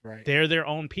staff. Right. They're their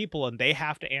own people, and they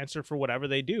have to answer for whatever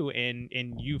they do. And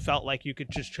you felt like you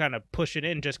could just kind of push it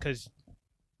in just because,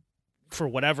 for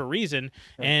whatever reason.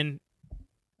 Right. And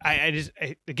I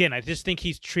just think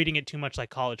he's treating it too much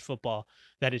like college football,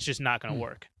 that it's just not going to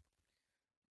work.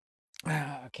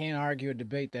 I can't argue or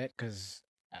debate that, because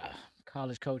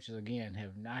college coaches, again,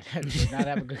 did not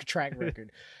have a good track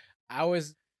record. I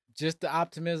was just the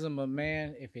optimism of,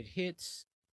 man, if it hits,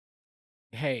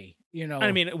 hey,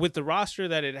 I mean, with the roster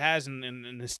that it has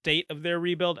and the state of their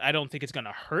rebuild, I don't think it's going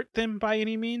to hurt them by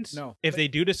any means. No. If they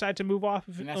do decide to move off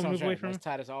of it, move away from it. Let's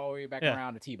tie this all the way back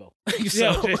around to Tebow.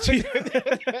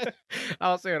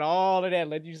 I was saying all of that,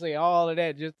 let you say all of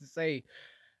that just to say,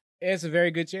 it's a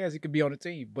very good chance he could be on the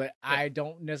team, but I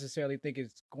don't necessarily think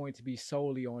it's going to be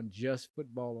solely on just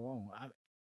football alone.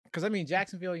 Because I mean,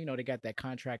 Jacksonville, they got that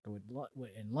contract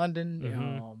in London.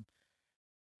 Mm-hmm.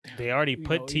 They already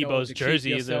put Tebow's to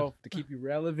jersey to keep you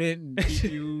relevant and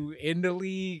keep you in the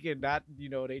league, and not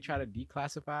they try to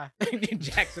declassify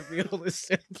Jacksonville is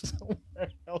somewhere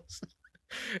else.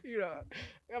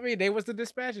 I mean, they was the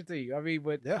dispatcher team. I mean,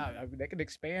 but they could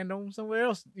expand on somewhere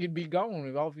else. You'd be gone.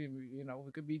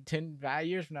 It could be 5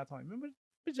 years from now. Remember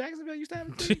Jacksonville used to have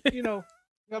a team?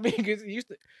 I mean, it used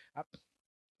to.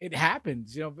 It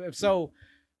happens, So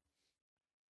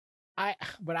I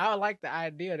like the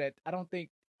idea that I don't think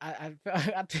I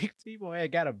think Tebow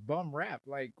had got a bum rap.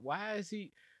 Like, why is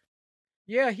he?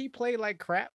 Yeah, he played like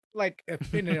crap, like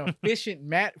in an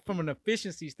efficient from an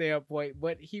efficiency standpoint,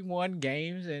 but he won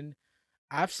games, and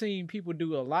I've seen people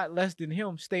do a lot less than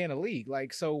him stay in the league.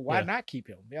 Like, so why not keep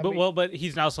him? But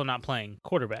he's also not playing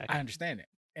quarterback. I understand it,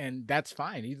 and that's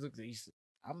fine.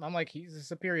 I'm like, he's a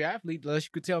superior athlete, unless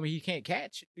you could tell me he can't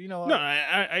catch. No,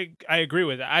 I agree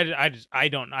with it. I'm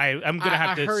gonna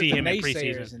have to see him in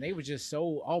preseason, and they were just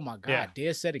so, oh my god,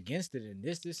 dead set against it, and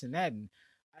this and that, and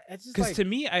it's just because to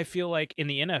me, I feel like in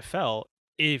the NFL,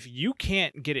 if you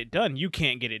can't get it done, you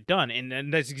can't get it done, and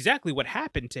then that's exactly what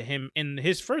happened to him in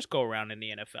his first go around in the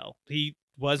NFL. He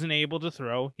wasn't able to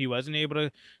throw. He wasn't able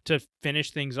to finish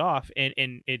things off, and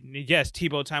yes,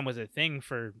 Tebow time was a thing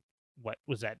for. What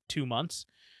was that, 2 months?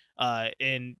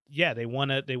 And yeah, they won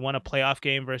a playoff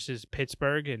game versus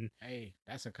Pittsburgh, and hey,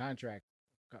 that's a contract.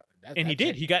 He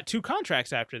did. He got 2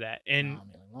 contracts after that, and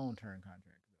long-term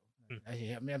contract.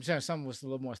 I mean, I'm saying something with a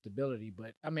little more stability,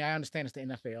 but I mean, I understand it's the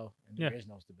NFL and there is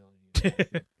no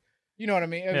stability. You know what I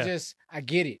mean? It was just, I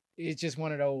get it. It's just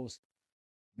one of those.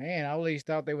 Man, I always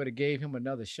thought they would have gave him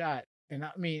another shot, and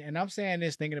I mean, and I'm saying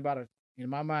this thinking about it. In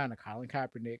my mind, a Colin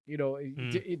Kaepernick,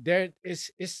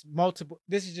 it's multiple.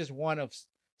 This is just one of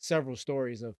several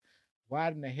stories of why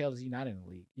in the hell is he not in the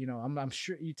league? I'm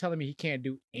sure you're telling me he can't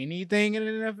do anything in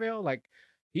the NFL. Like,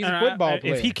 he's a football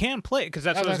player. If he can play, because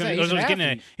that's what I was getting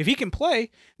at. If he can play,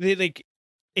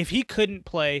 if he couldn't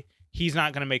play, he's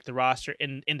not going to make the roster,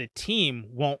 and the team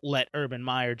won't let Urban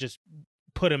Meyer just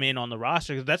put him in on the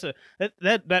roster, because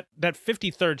that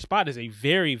 53rd spot is a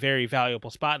very, very valuable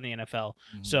spot in the NFL.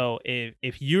 Mm-hmm. So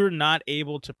if you're not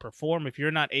able to perform, if you're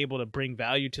not able to bring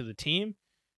value to the team,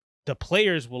 the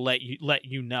players will let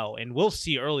you know, and we'll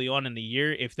see early on in the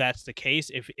year if that's the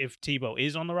case, if Tebow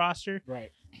is on the roster,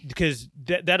 right? Because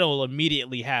that'll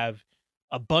immediately have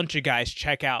a bunch of guys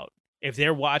check out if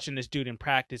they're watching this dude in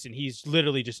practice and he's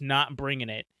literally just not bringing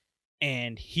it.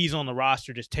 And he's on the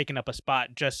roster just taking up a spot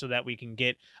just so that we can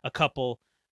get a couple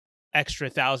extra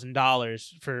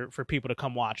 $1,000 for people to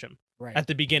come watch him at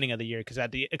the beginning of the year.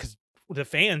 Because the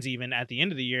fans, even at the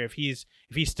end of the year, if he's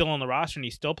still on the roster and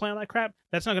he's still playing like crap,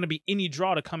 that's not going to be any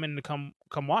draw to come in to come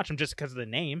watch him just because of the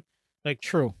name. Like,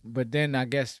 true, but then I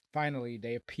guess finally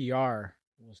their PR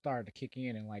will start to kick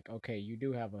in and like, okay, you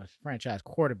do have a franchise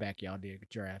quarterback y'all did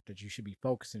draft that you should be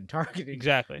focusing and targeting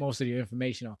most of your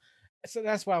information on. So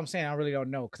that's why I'm saying I really don't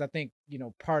know, because I think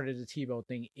part of the Tebow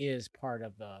thing is part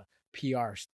of the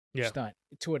PR stunt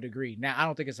to a degree. Now I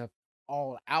don't think it's a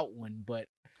all out one, but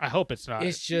I hope it's not.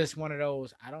 It's just one of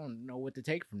those. I don't know what to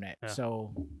take from that. Yeah.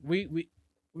 So we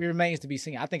remains to be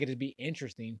seen. I think it'd be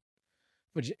interesting,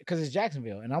 because it's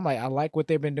Jacksonville, and I'm like, I like what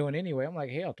they've been doing anyway. I'm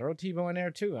like, hell, throw Tebow in there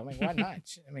too. I'm like, why not?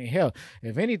 I mean, hell,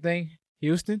 if anything,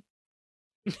 Houston.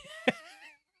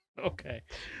 Okay,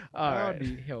 all right.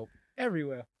 Need help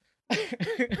everywhere. All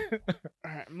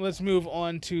right, let's move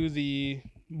on to the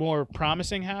more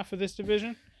promising half of this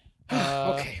division.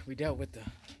 Okay, we dealt with the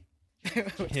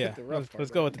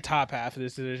let's go with the top half of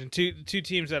this division. Two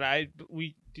teams that I'm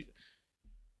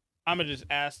gonna just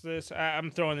ask this. I'm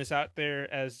throwing this out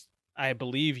there as I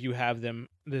believe you have them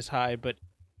this high, but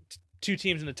 2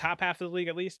 teams in the top half of the league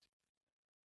at least.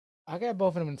 I got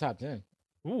both of them in the top 10.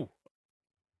 Ooh.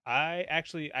 I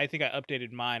think I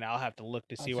updated mine. I'll have to look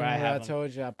to see where I have them. I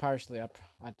told you I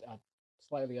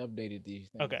slightly updated these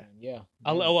things. Okay. Yeah.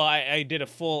 I did a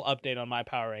full update on my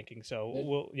power ranking,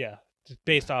 so just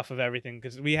based off of everything,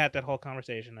 because we had that whole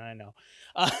conversation. I know.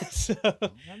 So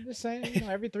I'm just saying,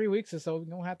 every 3 weeks or so, we're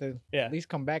gonna have to at least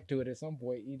come back to it at some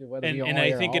point, either whether and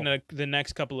I think in the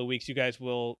next couple of weeks, you guys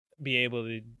will be able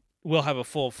to. We'll have a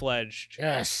full-fledged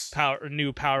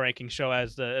new power ranking show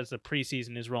as the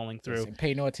preseason is rolling through. Listen,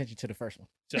 pay no attention to the first one.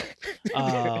 So,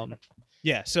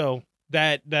 so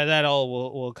that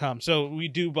all will come. So we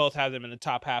do both have them in the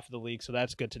top half of the league, so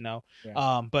that's good to know.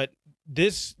 Yeah. But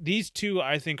these two,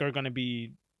 I think, are going to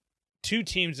be 2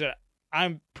 teams that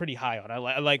I'm pretty high on.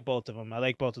 I like both of them. I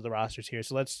like both of the rosters here.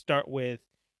 So let's start with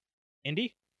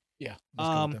Indy. Yeah. Let's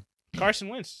go with them. Carson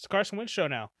Wentz. It's Carson Wentz show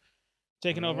now.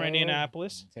 Taking over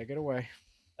Indianapolis. Take it away.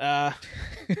 I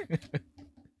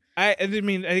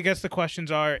mean, I guess the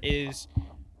questions are: as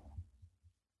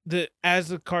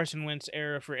the Carson Wentz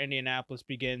era for Indianapolis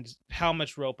begins, how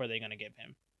much rope are they going to give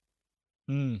him?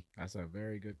 That's a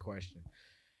very good question.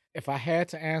 If I had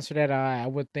to answer that, I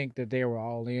would think that they were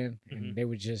all in, and they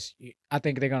would just. I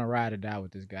think they're gonna ride or die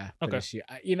with this guy. Okay. This year.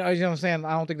 You know what I'm saying?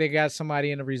 I don't think they got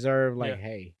somebody in the reserve. Like,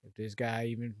 hey, if this guy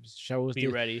even shows, be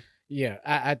ready.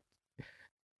 Yeah,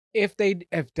 if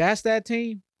that's that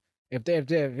team, if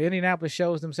Indianapolis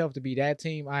shows themselves to be that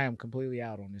team, I am completely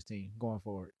out on this team going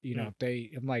forward. You know,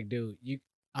 I'm like, dude,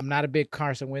 I'm not a big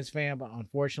Carson Wentz fan, but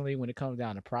unfortunately, when it comes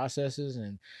down to processes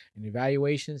and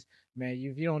evaluations, man,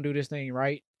 if you don't do this thing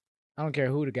right, I don't care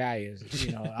who the guy is.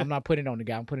 You know, I'm not putting it on the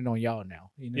guy. I'm putting it on y'all now.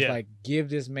 You know, it's like, give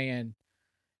this man,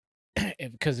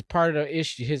 because part of the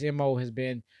issue, his MO has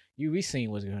been, we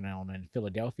seen what's going on in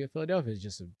Philadelphia. Philadelphia is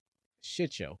just a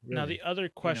shit show. Really. Now, the other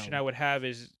question I would have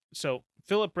is, so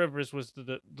Phillip Rivers was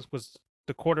the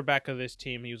quarterback of this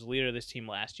team. He was the leader of this team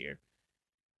last year.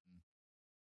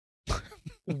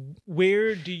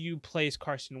 Where do you place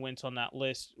Carson Wentz on that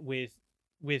list with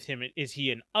him? Is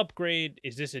he an upgrade?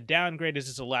 Is this a downgrade? Is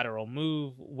this a lateral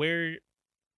move? Where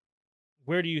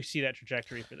do you see that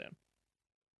trajectory for them?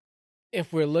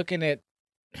 If we're looking at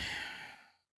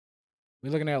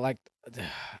like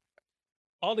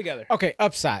all together. Okay,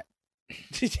 upside.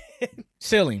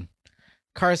 Ceiling.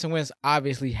 Carson Wentz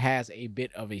obviously has a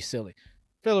bit of a ceiling.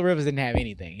 Phillip Rivers didn't have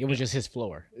anything. It was just his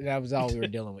floor. That was all we were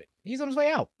dealing with. He's on his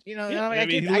way out. You know,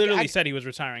 he literally said he was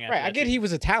retiring. Right. I get he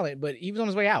was a talent, but he was on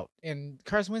his way out. And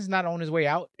Carson Wentz is not on his way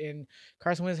out. And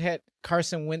Carson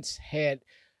Wentz had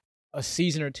a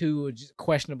season or two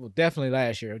questionable, definitely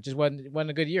last year. It just wasn't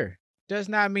a good year. Does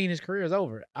not mean his career is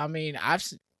over. I mean,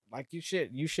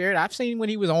 you shared. I've seen when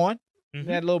he was on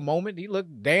that little moment, he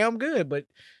looked damn good, but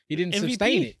he didn't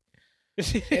sustain it.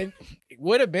 And it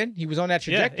would have been. He was on that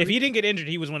trajectory. Yeah, if he didn't get injured,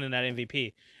 he was winning that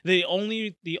MVP. The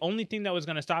only thing that was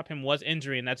going to stop him was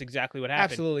injury, and that's exactly what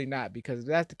happened. Absolutely not, because if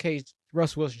that's the case,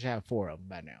 Russell Wilson should have 4 of them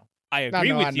by now. I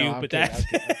agree with you, but that's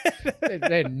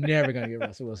they're never going to get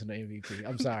Russell Wilson the MVP.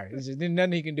 I'm sorry. There's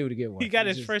nothing he can do to get one. He got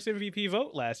his first MVP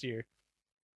vote last year.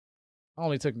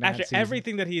 Only took 9 after seasons.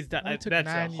 Everything that he's done. That's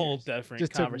a whole different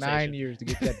just conversation. Took 9 years to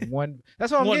get that one.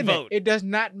 That's what I'm getting at. It does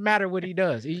not matter what he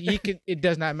does. He can. It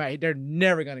does not matter. They're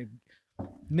never gonna.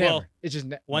 Never. Well, it's just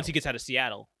once he gets out of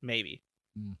Seattle, maybe.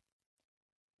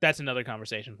 That's another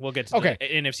conversation. We'll get to the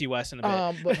NFC West in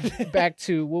a bit. But back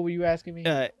to what were you asking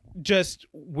me? Just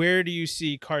where do you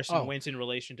see Carson Wentz in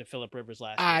relation to Phillip Rivers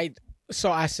last year? So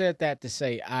I said that to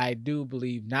say I do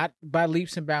believe, not by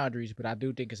leaps and boundaries, but I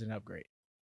do think it's an upgrade.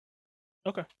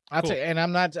 Okay, I'll tell you, and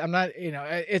I'm not. You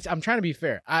know, I'm trying to be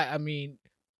fair. I mean,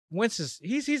 Wentz is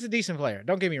he's a decent player.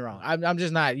 Don't get me wrong. I'm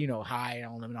just not high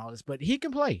on him and all this, but he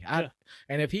can play. And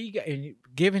if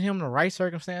giving him the right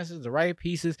circumstances, the right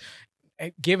pieces,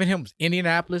 giving him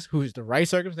Indianapolis, who's the right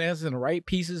circumstances and the right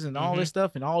pieces and all this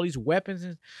stuff and all these weapons,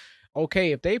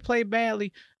 okay, if they play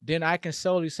badly, then I can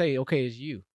solely say, okay, it's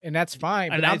you, and that's fine.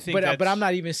 But I'm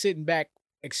not even sitting back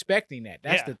expecting that.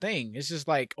 That's the thing. It's just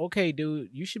like, okay, dude,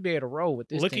 you should be able to roll with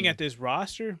this. Looking at this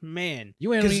roster, man,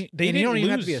 you don't even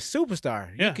have to be a superstar.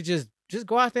 You could just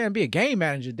go out there and be a game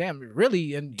manager. Damn,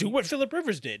 really, and do what Phillip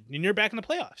Rivers did, and you're back in the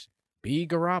playoffs. Be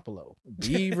Garoppolo,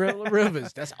 be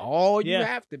Rivers. That's all you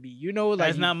have to be.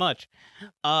 That's not much.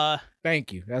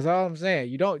 Thank you. That's all I'm saying.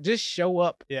 You don't just show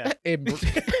up. Yeah. And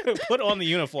put on the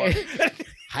uniform.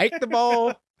 Hike the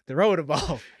ball, throw the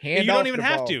ball. You don't even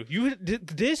have to.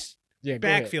 This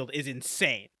backfield is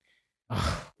insane.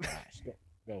 Oh, gosh.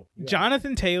 Go.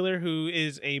 Jonathan Taylor, who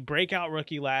is a breakout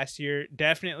rookie last year,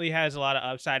 definitely has a lot of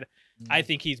upside. I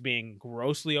think he's being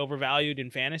grossly overvalued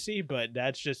in fantasy, but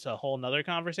that's just a whole nother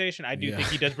conversation. I do think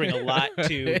he does bring a lot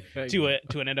to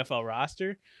an NFL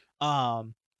roster.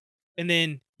 And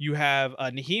then you have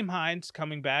Nyheim Hines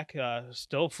coming back,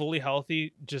 still fully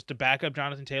healthy, just to back up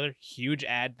Jonathan Taylor. Huge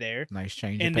ad there. Nice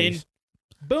change. And then,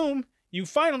 boom, you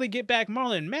finally get back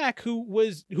Marlon Mack, who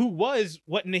was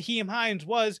what Nyheim Hines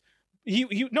was. He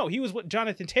was what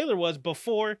Jonathan Taylor was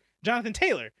before Jonathan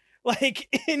Taylor.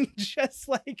 And just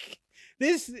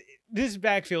this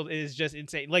backfield is just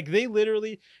insane. They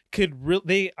literally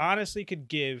they honestly could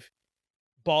give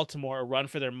Baltimore a run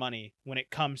for their money when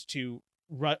it comes to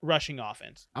rushing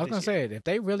offense. I was gonna say it. If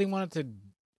they really wanted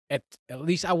to, at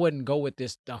least I wouldn't go with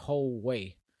this the whole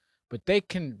way, but they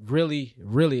can really,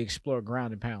 really explore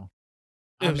ground and pound.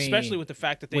 Especially with the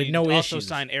fact that they also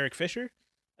signed Eric Fisher.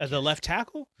 As a left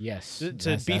tackle? Yes.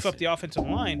 To beef up the offensive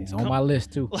line. It's on my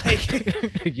list, too.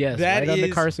 Like, yes, that right under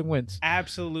is Carson Wentz.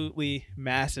 Absolutely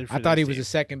massive. I thought he was the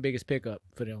second biggest pickup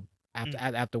for them.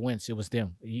 After Wentz, it was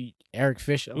them. Eric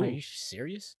Fisher. I'm like, are you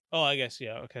serious? Oh, I guess,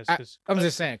 yeah. Okay. I'm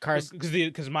just saying, Carson.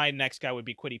 Because my next guy would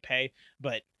be Kwity Paye,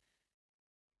 but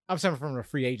I'm saying from a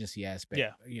free agency aspect.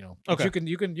 Yeah. Okay.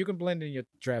 You can blend in your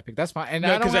draft pick. That's fine. And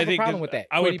no, I don't have a problem with that.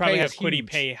 I would probably have Kwity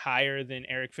Paye higher than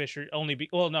Eric Fisher. I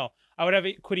would have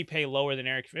Kwity Paye lower than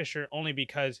Eric Fisher only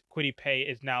because Kwity Paye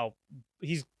is now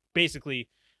he's basically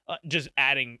just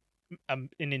adding an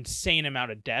insane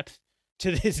amount of depth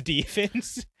to this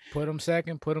defense. Put him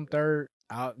second. Put him third.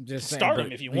 I'll just start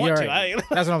him if you want to.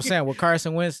 That's what I'm saying. With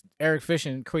Carson Wentz, Eric Fisher,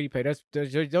 and Kwity Paye,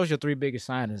 those are your three biggest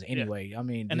signings anyway. Yeah. I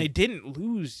mean, and they didn't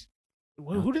lose.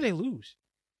 Who did they lose?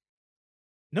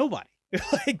 Nobody.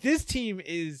 Like this team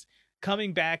is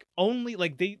coming back only.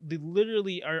 Like they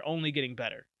literally are only getting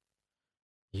better.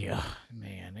 Yeah,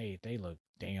 man, they look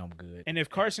damn good. And if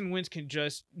Carson Wentz can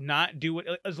just not do it,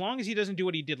 as long as he doesn't do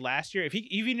what he did last year,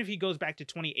 even if he goes back to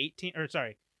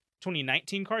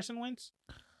 2019 Carson Wentz.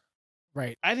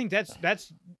 Right. I think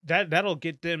that'll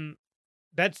get them.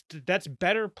 That's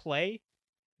better play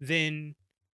than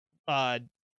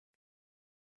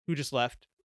who just left?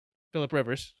 Phillip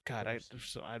Rivers. God, I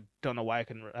don't know why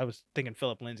I was thinking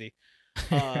Phillip Lindsay.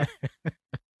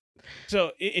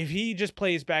 So if he just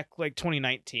plays back like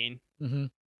 2019,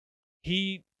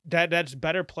 that's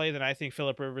better play than I think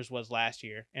Phillip Rivers was last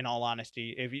year. In all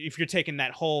honesty, if you're taking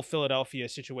that whole Philadelphia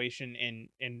situation in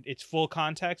its full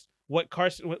context, what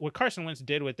Carson Wentz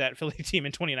did with that Philly team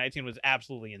in 2019 was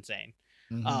absolutely insane.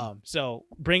 So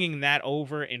bringing that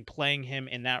over and playing him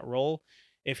in that role,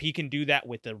 if he can do that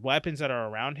with the weapons that are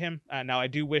around him. Now I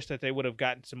do wish that they would have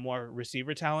gotten some more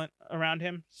receiver talent around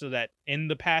him so that in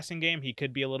the passing game he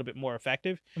could be a little bit more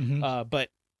effective. But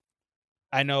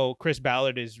I know Chris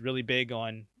Ballard is really big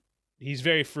on. He's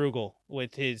very frugal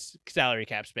with his salary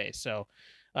cap space. So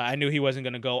I knew he wasn't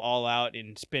going to go all out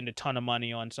and spend a ton of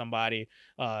money on somebody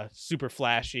super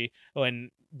flashy. When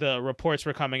the reports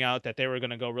were coming out that they were going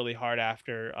to go really hard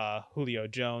after Julio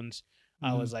Jones,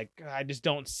 I was like, I just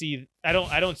don't see. I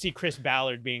don't see Chris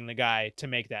Ballard being the guy to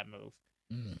make that move.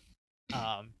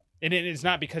 And it's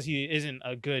not because he isn't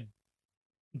a good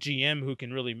GM who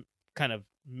can really kind of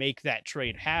make that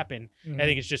trade happen. I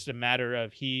think it's just a matter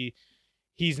of he's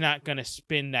not going to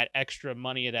spend that extra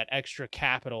money or that extra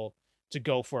capital to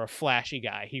go for a flashy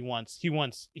guy. He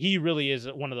really is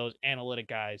one of those analytic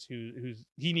guys who's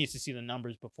he needs to see the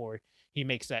numbers before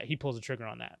he pulls the trigger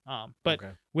on that. But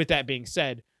with that being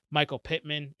said, Michael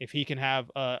Pittman, if he can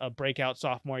have a breakout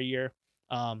sophomore year,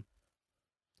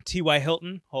 T.Y.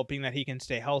 Hilton, hoping that he can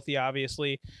stay healthy,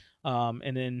 obviously.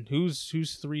 And then who's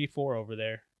 3-4 over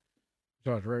there?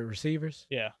 Receivers?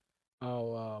 Yeah.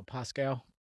 Oh, Pascal.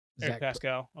 Eric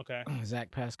Pascal. Okay.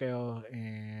 Zach Pascal,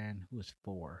 and who's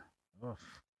 4? Oof.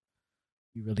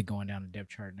 You're really going down the depth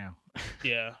chart now.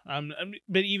 Yeah.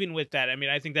 But even with that, I mean,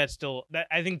 I think that's still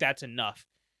I think that's enough.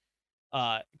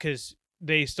 Because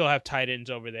they still have tight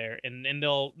ends over there, and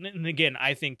again,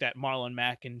 I think that Marlon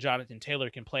Mack and Jonathan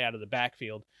Taylor can play out of the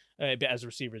backfield as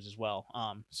receivers as well.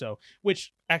 So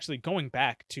which actually going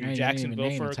back to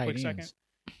Jacksonville for a quick second.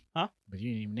 Huh? But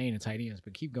you didn't even name the tight ends,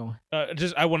 but keep going.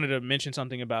 I wanted to mention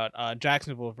something about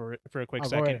Jacksonville for a quick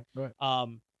second. Go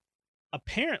ahead.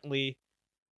 Apparently,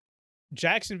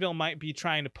 Jacksonville might be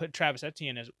trying to put Travis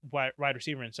Etienne as wide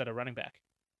receiver instead of running back.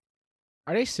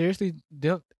 Are they seriously?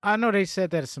 I know they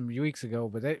said that some weeks ago,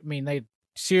 but they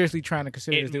seriously trying to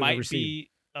consider this dude a receiver.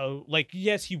 It might be,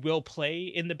 yes, he will play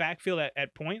in the backfield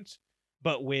at points,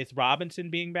 but with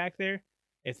Robinson being back there,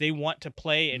 if they want to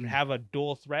play and have a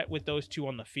dual threat with those two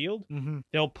on the field,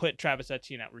 they'll put Travis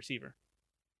Etienne at receiver.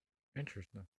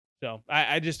 Interesting. So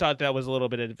I just thought that was a little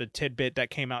bit of a tidbit that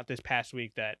came out this past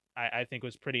week that I think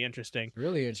was pretty interesting. It's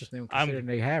really interesting considering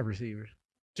they have receivers.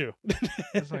 Too.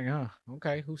 It's like,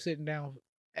 okay, who's sitting down?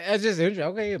 It's just interesting.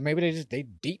 Okay, maybe they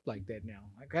deep like that now.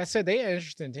 Like I said, they're an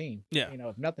interesting team. Yeah.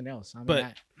 If nothing else.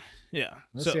 Let's see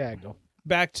how it go.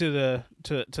 Back to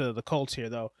the Colts here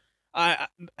though.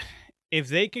 If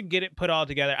they could get it put all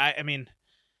together, I mean,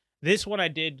 this one I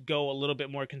did go a little bit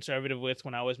more conservative with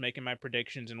when I was making my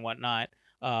predictions and whatnot.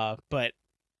 But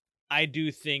I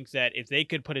do think that if they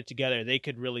could put it together, they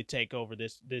could really take over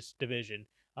this division.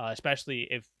 Especially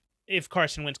if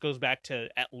Carson Wentz goes back to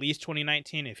at least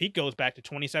 2019, if he goes back to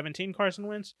 2017, Carson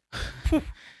Wentz,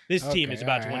 this team is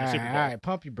about to win the Super Bowl. All right,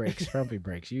 pump your brakes.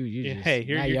 You just, hey,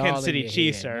 your Kansas City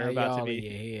Chiefs are about to be.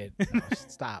 Your head. No,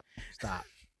 stop.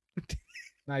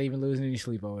 Not even losing any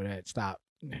sleep over that. Stop.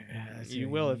 You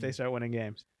will if they start winning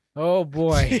games. Oh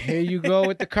boy, here you go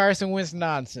with the Carson Wentz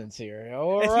nonsense here.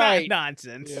 All right, It's not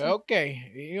nonsense. Yeah,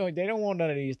 okay. They don't want none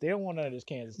of these. They don't want none of this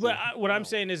Kansas City. But what I'm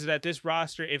saying is that this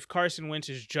roster, if Carson Wentz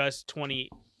is just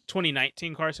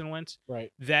 2019 Carson Wentz,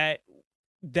 right?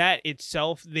 That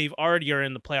itself, they've already are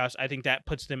in the playoffs. I think that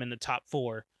puts them in the top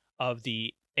 4 of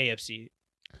the AFC.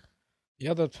 The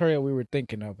other player we were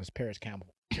thinking of was Paris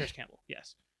Campbell. Paris Campbell,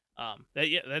 yes.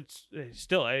 That's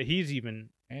still he's even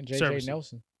and JJ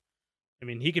Nelson. I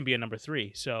mean, he can be a number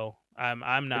 3. So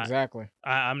I'm not exactly.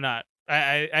 I'm not.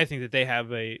 I think that they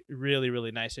have a really, really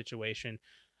nice situation.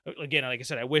 Again, like I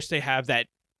said, I wish they have that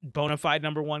bona fide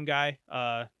number 1 guy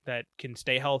that can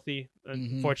stay healthy.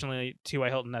 Unfortunately, T.Y.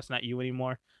 Hilton, that's not you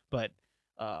anymore. But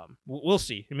we'll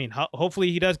see. I mean,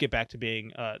 hopefully he does get back to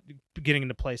being getting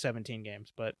to play 17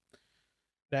 games. But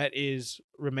that is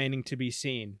remaining to be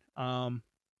seen. Do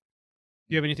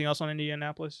you have anything else on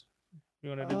Indianapolis you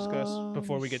want to discuss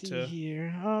before we get to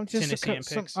here? Just Tennessee and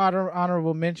some picks?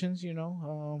 honorable mentions.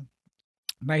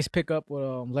 Nice pickup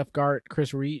with left guard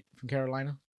Chris Reed from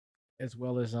Carolina, as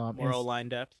well as more O-line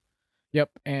depth. Yep,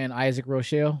 and Isaac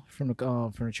Rochelle from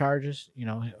the Chargers.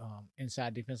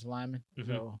 Inside defensive lineman.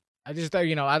 So I just thought,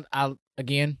 I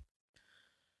again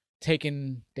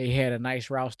taking they had a nice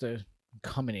roster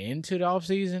coming into the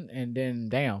offseason, and then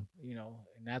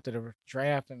and after the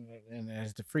draft and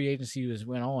as the free agency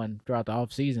went on throughout the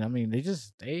offseason, I mean they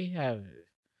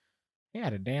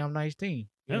had a damn nice team.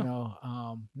 Yeah.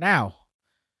 Now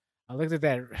I looked at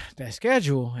that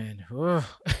schedule and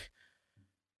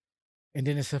and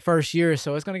then it's the first year,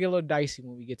 so it's gonna get a little dicey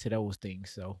when we get to those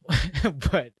things. So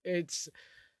but it's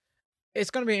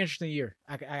gonna be an interesting year,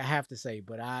 I have to say.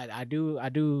 But I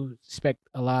do expect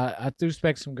a lot. I do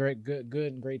expect some good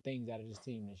and great things out of this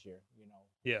team this year.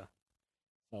 Yeah.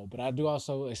 So, but I do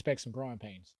also expect some growing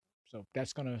pains. So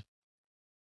that's gonna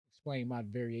explain my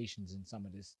variations in some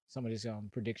of this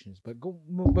predictions. But go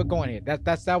on ahead.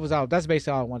 That's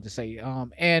basically all I wanted to say.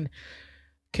 And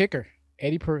kicker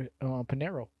Eddie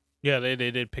Pinheiro. Yeah, they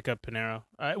did pick up Pinheiro,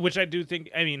 which I do think.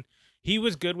 I mean, he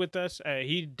was good with us.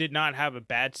 He did not have a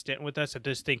bad stint with us. I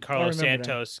just think Cairo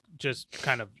Santos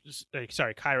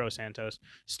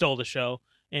stole the show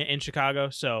in Chicago.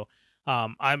 So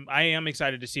I am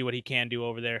excited to see what he can do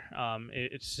over there.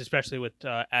 It's especially with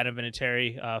Adam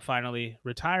Vinatieri finally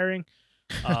retiring.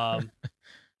 Was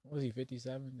he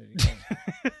 57? Did he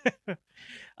went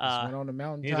on the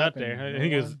mountain. He's up there. I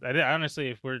think it was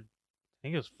honestly, I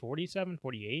think it was 47,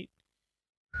 48.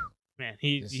 Man,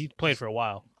 he played for a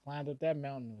while. Climbed up that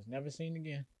mountain, was never seen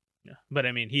again. Yeah, but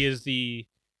I mean, he is the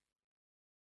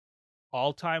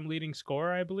all-time leading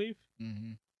scorer, I believe.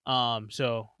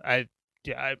 So I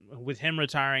with him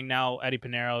retiring now, Eddie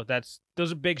Pinheiro,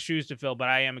 those are big shoes to fill. But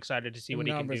I am excited to see what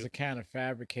he can do. Numbers are kind of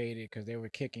fabricated because they were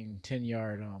kicking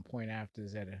 10-yard point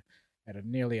afters at a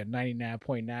nearly a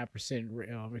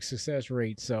 99.9% success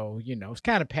rate. So it's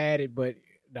kind of padded, but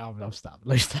no, stop.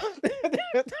 Let's stop.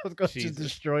 I was going to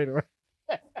destroy the.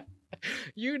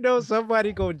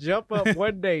 Somebody gonna jump up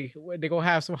one day when they gonna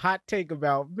have some hot take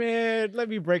about, man, let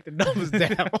me break the numbers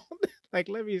down. Like,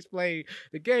 let me explain.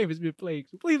 The game has been played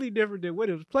completely different than what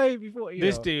it was played before.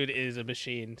 This dude is a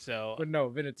machine. So, but no,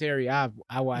 Vinatieri,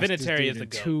 I watched Vinatieri is the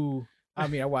GOAT. I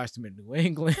mean, I watched him in New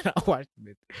England. I watched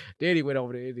him. Then he went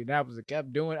over to Indianapolis and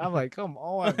kept doing. I'm like, come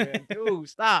on, man, dude,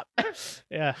 stop.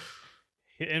 Yeah,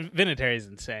 and Vinatieri is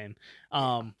insane.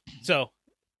 So.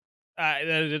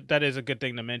 That is a good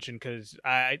thing to mention because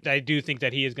I do think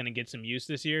that he is going to get some use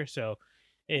this year. So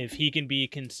if he can be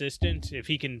consistent, if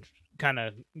he can kind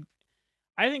of,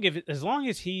 I think as long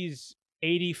as he's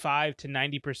 85 to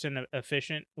 90%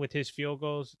 efficient with his field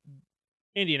goals,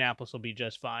 Indianapolis will be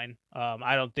just fine.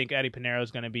 I don't think Eddie Pinheiro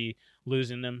is going to be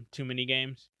losing them too many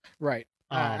games. Right.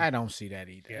 I don't see that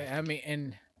either. Yeah. I mean,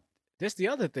 and this the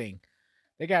other thing,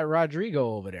 they got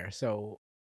Rodrigo over there, so.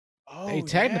 They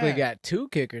technically got 2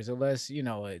 kickers, unless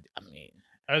are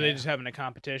they just having a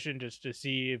competition just to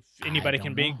see if anybody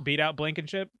can beat out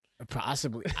Blankenship?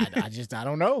 Possibly. I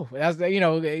don't know. That's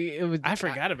it was. I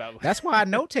forgot about. That's why I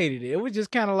notated it. It was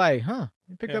just kind of like, you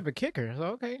picked up a kicker. So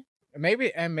okay,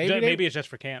 maybe it's just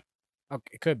for camp.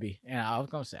 Okay, it could be. And I was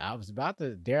gonna say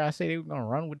dare I say they were gonna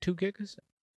run with 2 kickers.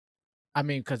 I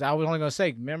mean, because I was only gonna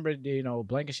say, remember,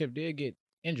 Blankenship did get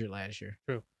injured last year.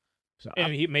 True. So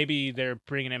maybe they're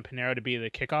bringing in Pinheiro to be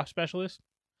the kickoff specialist.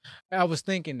 I was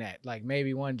thinking that, like,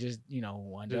 maybe one just,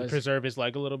 one does preserve his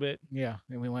leg a little bit. Yeah,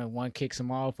 and when one kicks him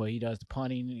off, or he does the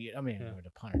punting. I mean, or the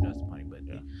punter does the punting, but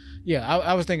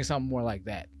I was thinking something more like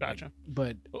that. Gotcha.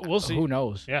 But we'll see. Who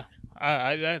knows? Yeah,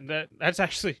 that's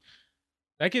actually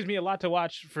that gives me a lot to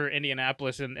watch for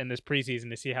Indianapolis in this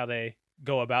preseason to see how they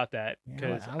go about that,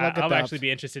 because I'll actually be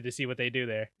interested to see what they do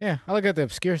there. Yeah, I look at the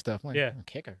obscure stuff. Like, yeah,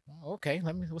 kicker. Oh, okay,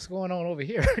 what's going on over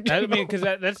here? I mean, because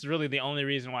that's really the only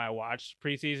reason why I watch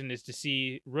preseason is to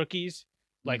see rookies,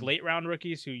 like late round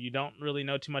rookies who you don't really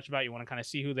know too much about. You want to kind of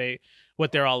see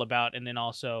what they're all about, and then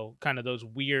also kind of those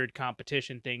weird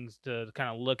competition things to kind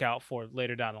of look out for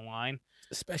later down the line.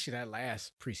 Especially that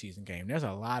last preseason game. There's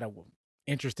a lot of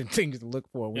interesting things to look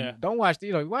for. When you don't watch,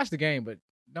 you watch the game, but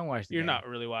don't watch the game. You're not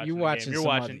really watching.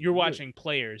 You're watching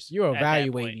players. You're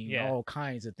evaluating all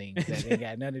kinds of things that ain't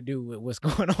got nothing to do with what's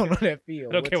going on that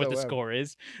field. I don't care what the score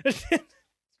is.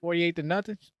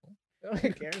 48-0.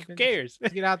 Who cares?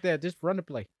 Let's get out there. Just run the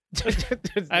play.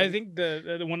 I think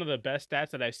the one of the best stats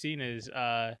that I've seen is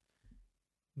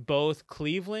both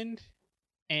Cleveland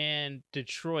and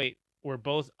Detroit were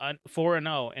both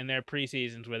 4-0 in their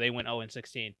preseasons where they went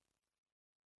 0-16.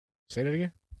 Say that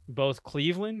again. Both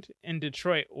Cleveland and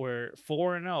Detroit were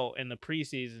 4-0 in the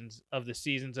preseasons of the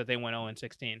seasons that they went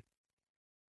 0-16.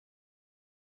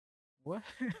 What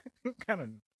kind of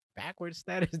backwards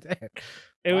stat is that?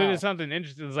 It was something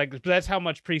interesting. It's like that's how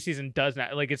much preseason does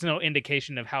not like. It's no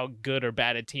indication of how good or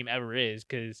bad a team ever is,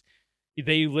 because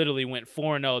they literally went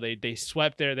 4-0. They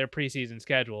swept their preseason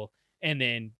schedule and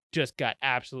then just got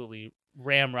absolutely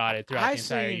ramrodded throughout the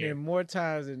entire year. I've seen it more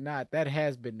times than not. That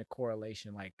has been the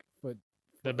correlation. Like, for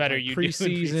the better you do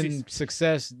preseason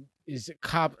success is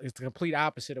the complete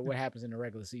opposite of what happens in the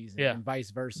regular season, and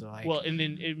vice versa. Like, well, and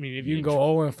then I mean, if you can go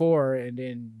 0-4 and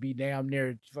then be damn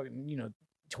near fucking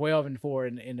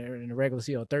 12-4 in the regular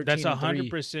season, 13. That's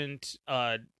 100%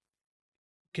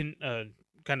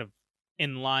 kind of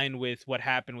in line with what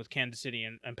happened with Kansas City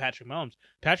and Patrick Mahomes.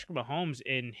 Patrick Mahomes,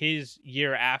 in his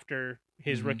year after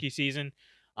his rookie season,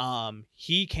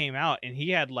 he came out and he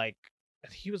had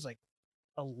he was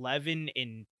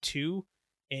 11-2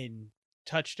 in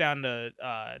touchdown to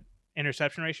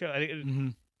interception ratio. I think it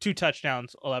was 2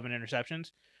 touchdowns, 11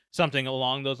 interceptions, something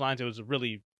along those lines. It was a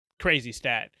really crazy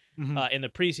stat in the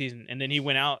preseason. And then he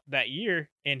went out that year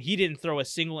and he didn't throw a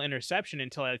single interception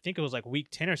until I think it was week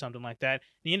 10 or something like that. And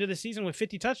the end of the season with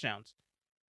 50 touchdowns.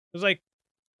 It was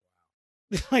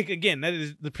again, that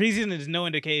is the preseason is no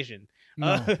indication.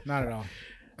 No, not at all.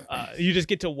 You just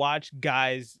get to watch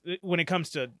guys when it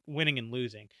comes to winning and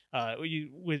losing.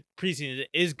 With preseason, it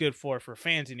is good for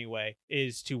fans anyway,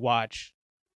 is to watch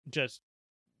just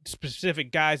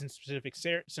specific guys in specific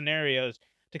scenarios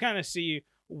to kind of see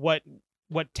what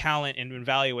talent and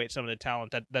evaluate some of the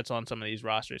talent that's on some of these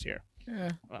rosters here.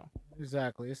 Yeah, well,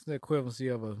 exactly. It's the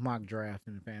equivalency of a mock draft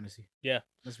in fantasy. Yeah,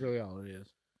 that's really all it is.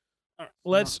 All right,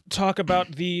 let's talk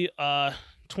about the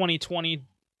 2020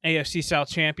 AFC South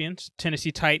champions,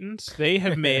 Tennessee Titans. They've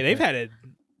had a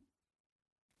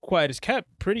quiet as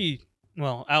kept pretty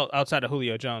well outside of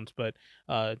Julio Jones, but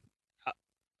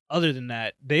other than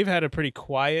that, they've had a pretty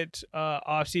quiet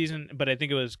offseason, but I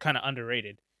think it was kind of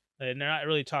underrated. And they're not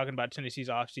really talking about Tennessee's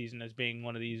offseason as being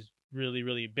one of these really,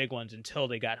 really big ones until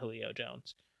they got Julio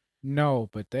Jones. No,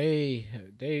 but they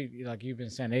like you've been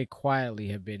saying, they quietly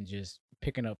have been just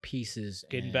picking up pieces,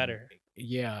 getting better.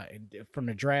 Yeah, from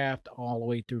the draft all the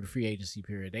way through the free agency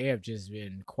period, they have just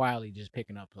been quietly just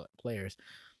picking up players.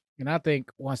 And I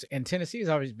think Tennessee's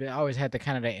always had the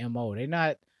kind of the MO. They're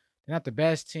not the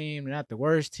best team, they're not the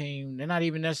worst team, they're not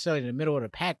even necessarily the middle of the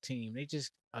pack team. They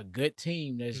just a good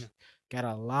team that's got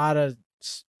a lot of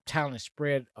talent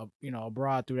spread,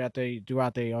 abroad throughout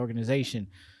the organization.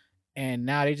 And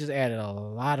now they just added a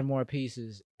lot of more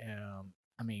pieces.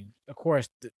 I mean, of course,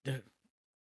 the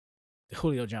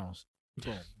Julio Jones,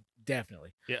 boom,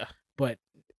 definitely. Yeah. But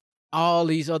all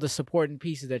these other supporting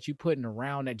pieces that you putting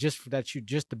around that just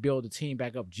to build the team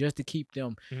back up, just to keep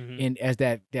them in as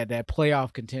that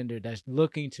playoff contender that's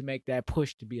looking to make that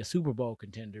push to be a Super Bowl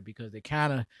contender, because they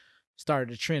kind of started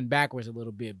to trend backwards a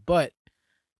little bit. But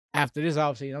after this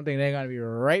offseason, I think they're going to be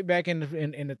right back in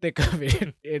the thick of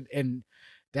it, and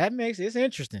that makes it's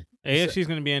interesting. AFC is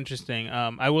going to be interesting.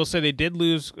 I will say they did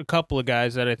lose a couple of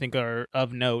guys that I think are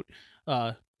of note.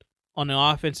 On the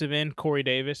offensive end, Corey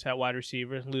Davis at wide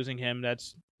receiver, losing him,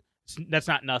 that's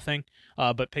not nothing.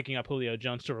 But picking up Julio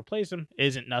Jones to replace him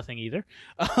isn't nothing either.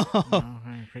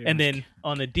 And then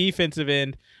on the defensive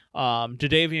end,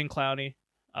 Jadeveon Clowney.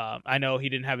 I know he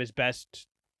didn't have his best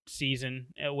season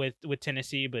with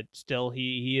Tennessee, but still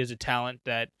he is a talent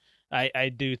that I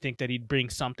do think that he'd bring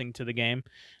something to the game.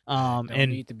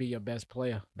 And need to be your best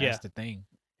player. That's the thing.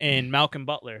 And Malcolm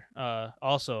Butler,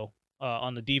 also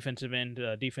on the defensive end,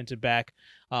 defensive back,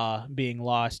 being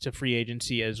lost to free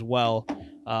agency as well.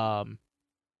 Obviously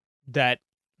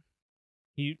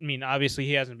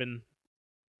he hasn't been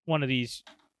one of these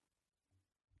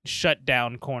shut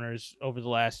down corners over the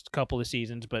last couple of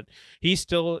seasons, but he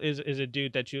still is a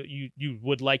dude that you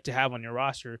would like to have on your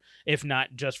roster, if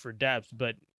not just for depth,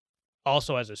 but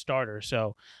also as a starter.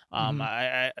 So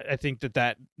I think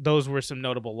that those were some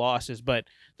notable losses, but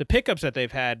the pickups that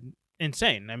they've had,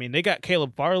 insane. I mean, they got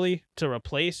Caleb Farley to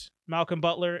replace Malcolm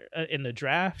Butler in the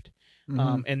draft.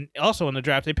 And also in the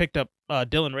draft, they picked up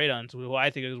Dylan Radon, who I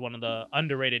think is one of the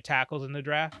underrated tackles in the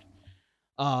draft.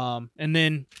 And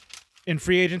then in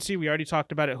free agency, we already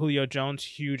talked about it. Julio Jones,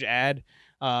 huge ad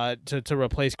to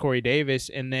replace Corey Davis.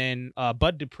 And then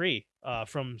Bud Dupree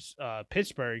from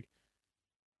Pittsburgh.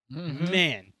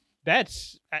 Man,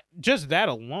 that's just that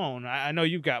alone. I know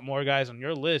you've got more guys on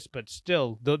your list, but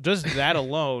still, just that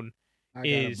alone I got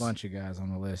a bunch of guys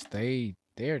on the list. They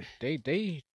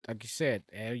like you said,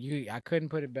 I couldn't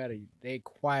put it better. They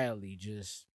quietly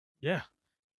just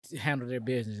handle their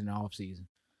business in the offseason.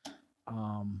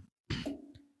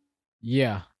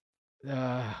 Yeah.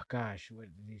 Gosh, what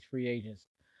these free agents?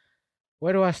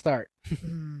 Where do I start?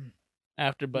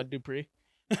 After Bud Dupree.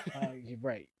 You're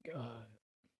right.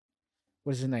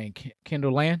 What's his name?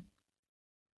 Kendall Land?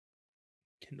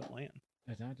 Kendall Land.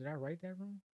 Did I write that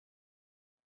wrong?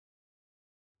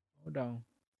 Hold on.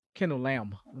 Kendall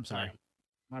Lamb. I'm sorry.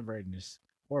 My writing is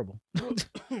horrible.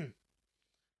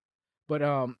 But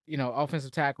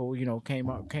offensive tackle, came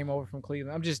over from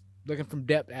Cleveland. I'm just looking from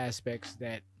depth aspects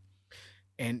that,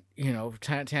 and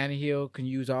Tannehill can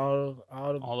use all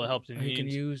the help he can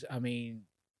use. I mean,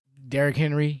 Derrick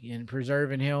Henry and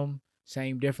preserving him,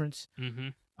 same difference. Mm-hmm.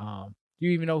 Do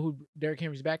you even know who Derrick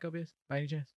Henry's backup is by any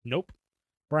chance? Nope.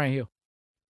 Brian Hill.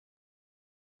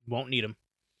 Won't need him.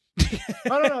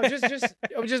 No.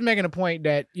 I'm just making a point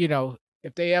that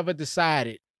if they ever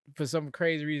decided for some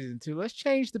crazy reason to let's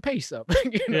change the pace up,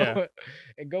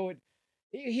 and go with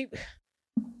he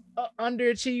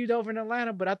underachieved over in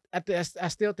Atlanta, but I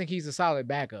still think he's a solid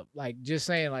backup. Like just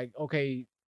saying, like okay,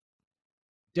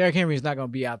 Derrick Henry is not going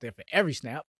to be out there for every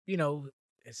snap.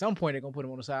 At some point they're going to put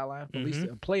him on the sideline for at least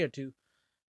a play or two.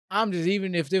 I'm just,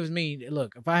 even if it was me,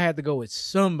 look, if I had to go with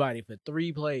somebody for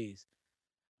 3 plays,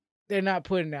 they're not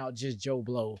putting out just Joe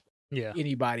Blow. Yeah.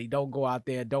 Anybody. Don't go out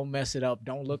there. Don't mess it up.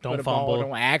 Don't look for the fumble. ball.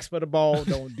 Don't ask for the ball.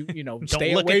 Don't do,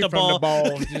 stay look away at the from ball. the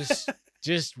ball.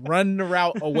 Just run the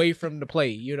route away from the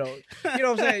play. You know what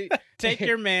I'm saying? Take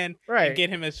your man and get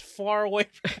him as far away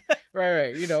from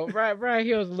Right. Brian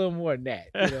Hill's a little more than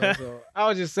that. So I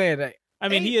was just saying that. I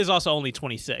mean, he is also only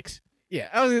 26.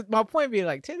 Yeah, my point being,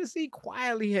 like, Tennessee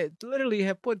quietly had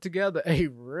put together a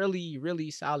really,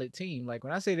 really solid team. Like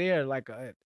when I say they're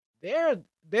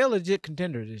legit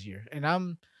contenders this year, and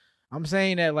I'm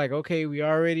saying that like, okay, we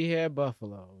already had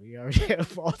Buffalo, we already had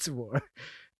Baltimore,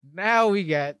 now we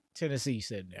got Tennessee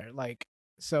sitting there, like.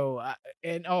 So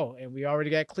and we already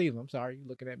got Cleveland. I'm sorry, you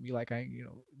looking at me like I ain't,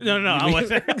 No, I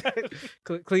wasn't.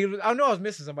 Cleveland. I know I was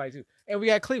missing somebody too, and we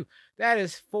got Cleveland. That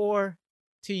is 4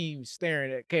 teams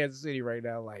staring at Kansas City right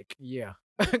now, like, yeah,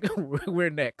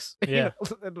 we're next. Yeah.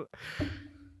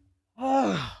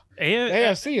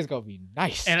 AFC is gonna be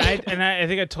nice. And I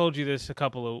think I told you this a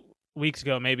couple of weeks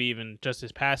ago, maybe even just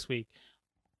this past week.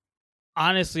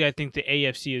 Honestly, I think the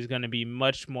AFC is going to be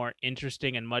much more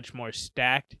interesting and much more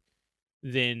stacked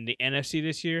than the NFC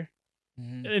this year.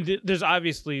 Mm-hmm. And there's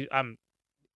obviously,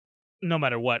 no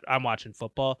matter what, I'm watching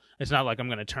football. It's not like I'm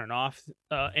going to turn off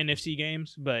NFC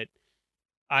games, but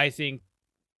I think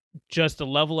just the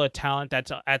level of talent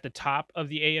that's at the top of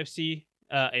the AFC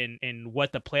and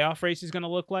what the playoff race is going to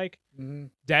look like,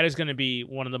 that is going to be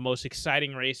one of the most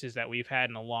exciting races that we've had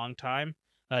in a long time,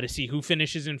 to see who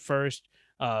finishes in first,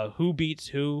 who beats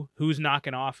who's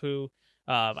knocking off who.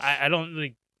 I don't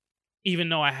really, even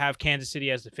though I have Kansas City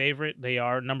as the favorite, they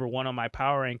are number 1 on my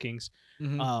power rankings.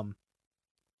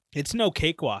 It's no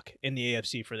cakewalk in the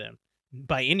AFC for them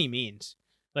by any means.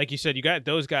 Like you said, you got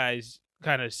those guys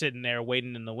kind of sitting there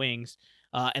waiting in the wings.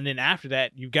 And then after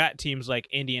that, you've got teams like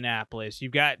Indianapolis.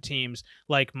 You've got teams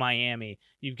like Miami.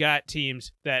 You've got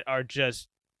teams that are just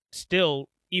still,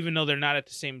 even though they're not at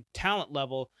the same talent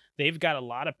level, they've got a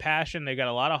lot of passion. They've got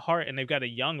a lot of heart, and they've got a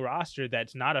young roster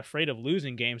that's not afraid of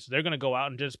losing games. So they're going to go out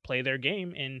and just play their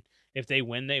game. And if they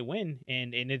win, they win.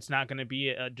 And it's not going to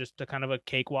be just a kind of a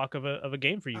cakewalk of a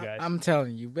game for you guys. I'm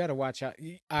telling you, better watch out.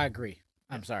 I agree.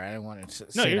 I'm sorry. I didn't want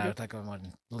to say that like I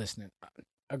wasn't listening.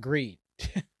 Agreed.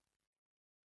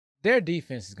 Their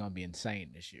defense is going to be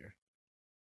insane this year.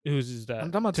 Whose is that?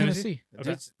 I'm talking about Tennessee.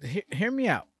 Okay. Hear me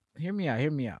out.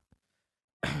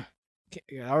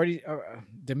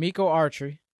 D'Amico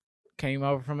Archery came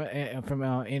over from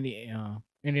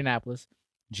Indianapolis.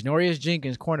 Janorius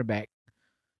Jenkins, cornerback,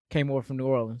 came over from New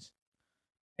Orleans.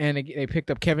 and they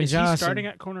picked up Kevin Is Johnson. he starting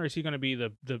at corner, or is he going to be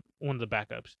the one of the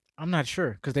backups? I'm not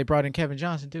sure because they brought in Kevin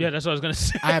Johnson too. Yeah, that's what I was going to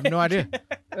say. I have no idea.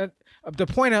 The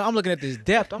point I'm looking at this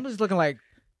depth, I'm just looking like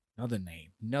another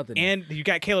name. And you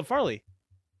got Caleb Farley,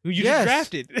 who you just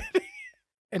drafted.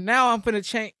 And now I'm gonna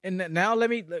change. And now let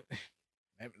me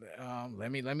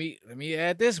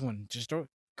add this one. Just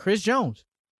Chris Jones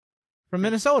from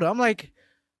Minnesota. I'm like,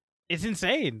 it's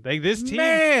insane. Like this team,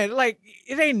 man. Like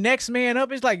it ain't next man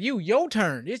up. It's like your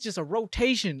turn. It's just a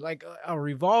rotation, like a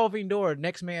revolving door.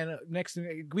 Next man up.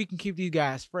 We can keep these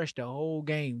guys fresh the whole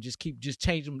game. Just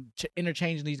change them,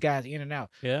 interchanging these guys in and out.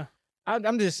 Yeah.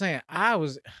 I'm just saying.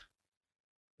 I'm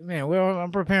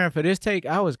preparing for this take.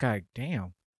 I was kind of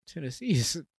damn. Tennessee,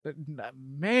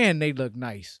 man, they look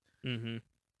nice. Mm-hmm.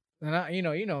 And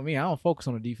you know me, I don't focus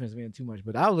on the defensive end too much,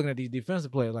 but I was looking at these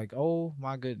defensive players like, oh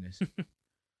my goodness.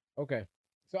 Okay,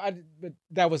 so but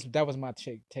that was my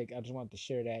take. I just wanted to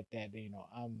share that I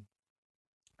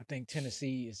think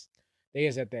Tennessee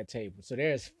is at that table. So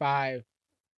there's 5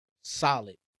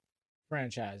 solid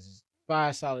franchises,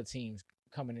 5 solid teams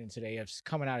coming out of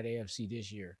the AFC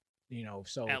this year.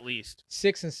 So at least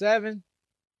 6 and 7.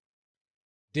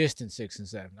 Distant 6 and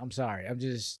 7. I'm sorry. I'm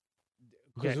just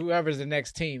because whoever's the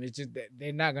next team, it's just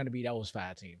they're not going to be those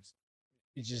 5 teams.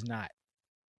 It's just not.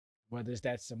 Whether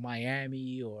that's a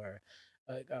Miami or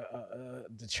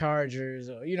the Chargers,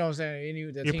 or you know what I'm saying.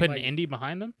 You're putting Indy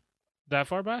behind them that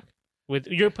far back.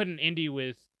 You're putting Indy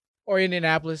with or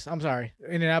Indianapolis. I'm sorry,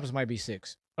 Indianapolis might be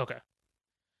 6. Okay.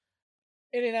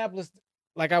 Indianapolis,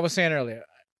 like I was saying earlier,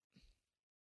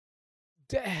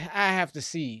 I have to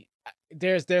see.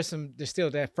 There's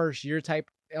still that first year type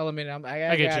element.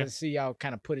 I gotta see y'all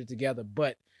kind of put it together,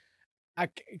 but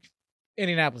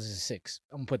Indianapolis is 6.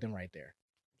 I'm gonna put them right there.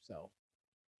 So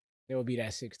there will be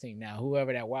that 16. Now,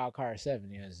 whoever that wild card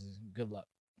 7 is, good luck.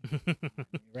 The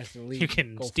rest of the league, you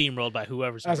can steamroll by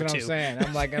whoever's. That's what I'm saying.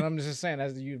 I'm just saying.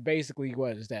 That's you basically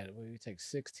what is that? We take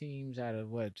 6 teams out of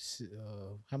what?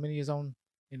 How many is on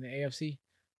in the AFC?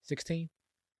 16.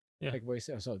 Yeah. Like what you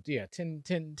said. So yeah, 10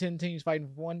 teams fighting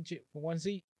for one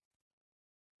seat.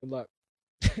 Good luck.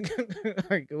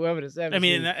 Like whoever the 7. I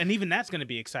mean, and even that's going to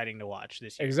be exciting to watch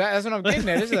this year. Exactly. That's what I'm getting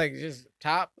at. This is like just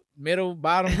top, middle,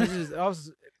 bottom. This is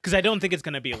also because I don't think it's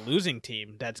going to be a losing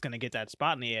team that's going to get that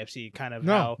spot in the AFC. Kind of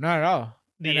not at all.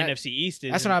 The NFC East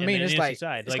is. That's what I mean. It's like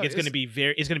side. It's going to be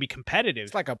it's going to be competitive.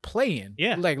 It's like a play-in.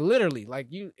 Yeah. Like literally, like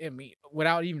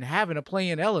without even having a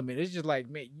play-in element, it's just like,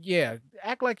 man, yeah,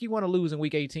 act like you want to lose in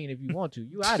week 18 if you want to.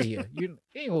 You out of here. You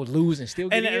ain't gonna lose and still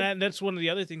get in. And that's one of the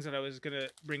other things that I was going to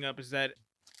bring up is that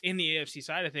in the AFC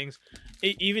side of things,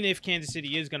 even if Kansas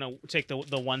City is going to take the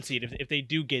 1 seed, if they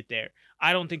do get there,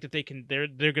 I don't think that they can. They're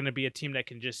going to be a team that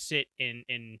can just sit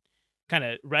and kind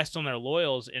of rest on their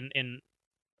laurels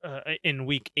in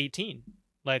week 18.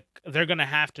 Like they're going to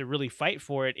have to really fight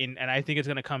for it, and I think it's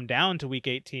going to come down to week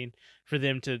 18 for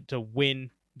them to win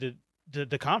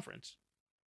the conference.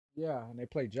 Yeah, and they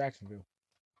play Jacksonville.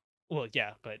 Well,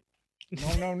 yeah, but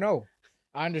no.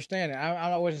 I understand it.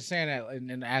 I wasn't saying that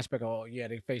in the aspect of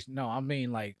they face. No, I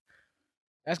mean like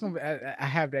that's gonna be. I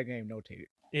have that game notated.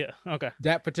 Yeah. Okay.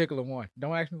 That particular one.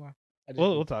 Don't ask me why.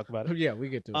 We'll talk about it. Yeah, we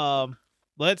get to it.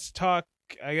 Let's talk.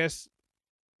 I guess.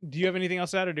 Do you have anything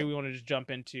else to add, or do we want to just jump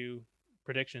into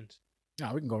predictions?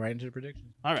 No, we can go right into the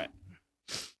predictions. All right.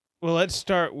 Well, let's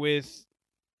start with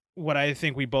what I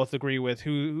think we both agree with.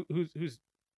 Who's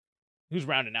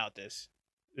rounding out this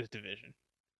division?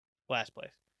 Last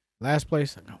place. Last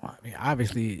place. No, I mean,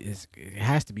 obviously, it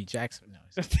has to be Jackson. No,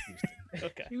 it's Houston.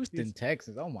 Okay. Houston,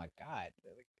 Texas. Oh my God.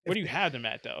 Where do you have them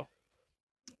at though?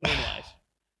 Win-wise.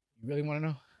 You really want to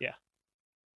know? Yeah.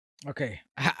 Okay.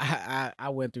 I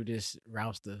went through this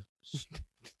roster.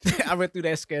 I went through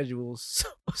that schedule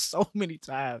so many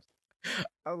times.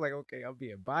 I was like, okay, I'm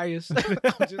being biased.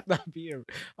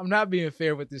 I'm not being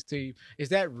fair with this team. Is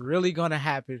that really gonna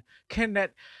happen? Can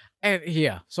that? And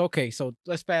yeah, so okay, so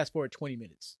let's fast forward 20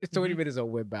 minutes. It's 20 minutes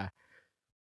over went by.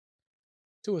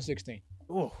 2-16.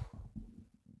 Oh.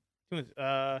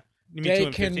 They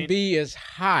can be as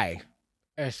high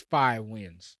as 5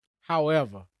 wins.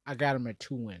 However, I got them at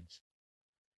 2 wins.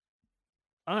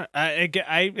 All right. I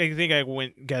think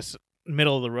I guess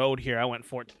middle of the road here. I went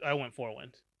 4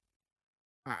 wins.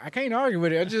 I can't argue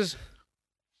with it.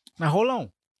 Now hold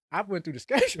on. I went through the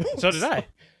schedule. So did I.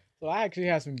 So I actually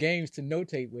have some games to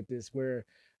notate with this where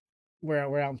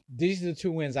these are the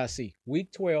 2 wins I see.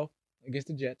 Week 12 against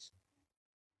the Jets.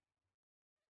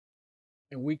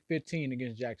 And week 15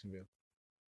 against Jacksonville.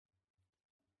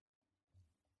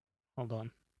 Hold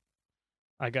on.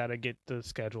 I gotta get the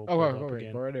schedule. Up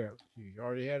again. Right there. You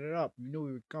already had it up. You knew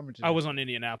we were coming to. I was on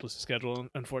Indianapolis' schedule,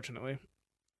 unfortunately.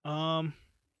 Yeah,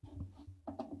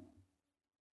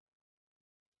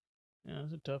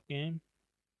 it's a tough game.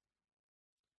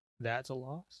 That's a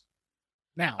loss.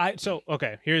 Now,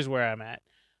 okay. Here's where I'm at.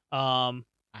 I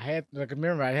had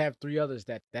remember I have 3 others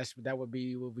that would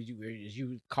be what would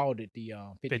you called it the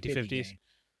 50-50 50-50s.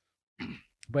 game.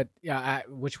 But yeah,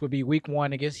 which would be week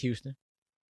 1 against Houston.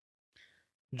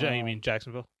 You mean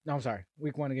Jacksonville? No, I'm sorry.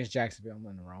 Week 1 against Jacksonville. I'm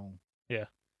in the wrong. Yeah.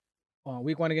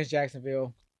 Week 1 against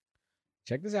Jacksonville.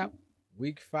 Check this out.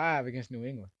 Week 5 against New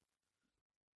England.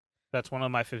 That's one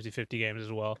of my 50-50 games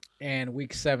as well. And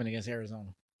week 7 against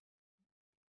Arizona.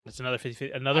 That's another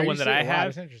 50-50. Another one that I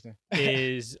have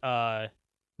is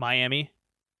Miami.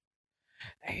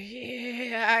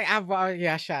 Yeah,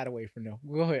 I shied away from them.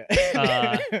 Go ahead.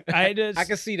 I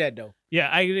can see that though. Yeah,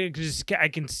 I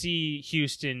can see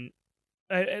Houston.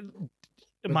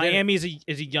 Miami is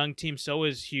a young team. So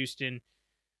is Houston.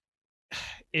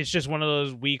 It's just one of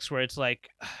those weeks where it's like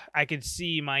I could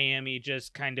see Miami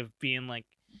just kind of being like,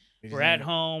 we're at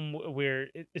home.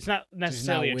 It's not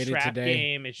necessarily a trap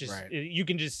game. It's just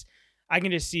I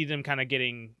can just see them kind of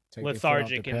getting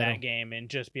lethargic in that game and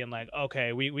just being like,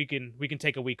 okay, we can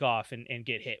take a week off and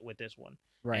get hit with this one,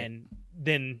 right? And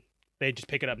then they just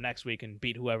pick it up next week and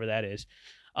beat whoever that is.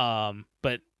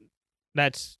 But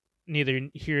that's neither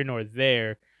here nor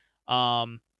there.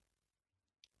 The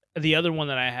other one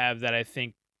that I have that I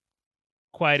think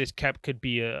quiet as kept could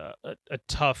be a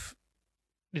tough.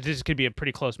 This could be a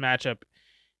pretty close matchup.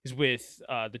 Is with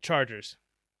the Chargers.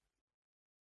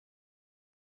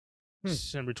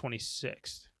 December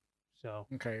 26th. So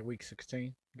okay, week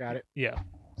 16. Got it. Yeah.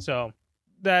 So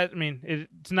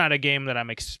it's not a game that I'm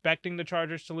expecting the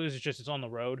Chargers to lose. It's just it's on the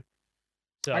road.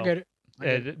 So I get it.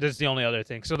 That's the only other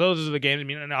thing. So those are the games. I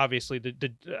mean, and obviously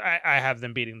I have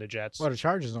them beating the Jets. Well, the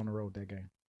Chargers on the road that game.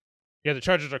 Yeah, the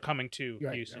Chargers are coming to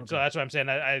Houston. Okay. So that's what I'm saying.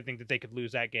 I think that they could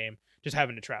lose that game just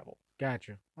having to travel.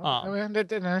 Gotcha.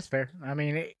 That's fair. I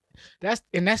mean, that's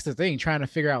the thing, trying to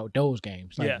figure out those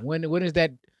games. Like, when is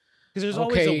that? Because there's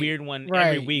always a weird one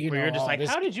every week where you're just like,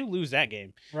 how did you lose that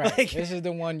game? Right. Like, this is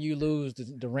the one you lose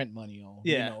the rent money on.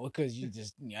 Yeah. Because you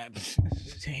just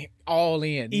all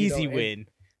in. Easy win.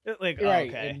 Right.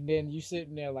 Okay. And then you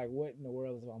sitting there like, what in the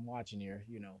world is I'm watching here?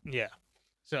 Yeah.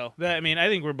 So, I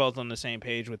think we're both on the same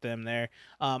page with them there.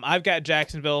 I've got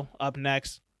Jacksonville up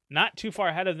next. Not too far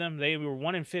ahead of them. They were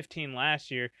 1-15 last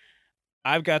year.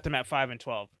 I've got them at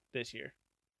 5-12 this year.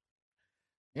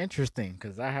 Interesting,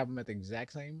 because I have them at the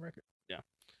exact same record. Yeah.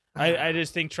 I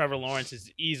just think Trevor Lawrence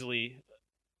is easily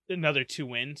another 2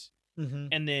 wins. Mm-hmm.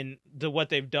 And then what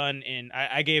they've done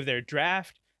I gave their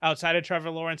draft outside of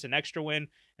Trevor Lawrence an extra win,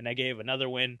 and I gave another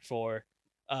win for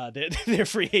their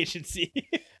free agency.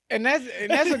 And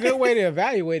that's a good way to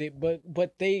evaluate it.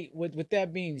 But they with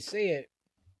that being said,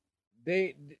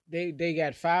 they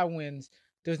got 5 wins.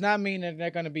 Does not mean that they're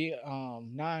going to be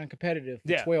non-competitive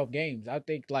for 12 games. I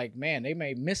think they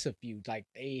may miss a few. Like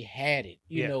they had it.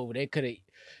 You know, they could have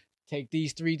take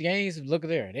these 3 games. Look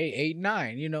there, they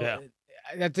 8-9. You know.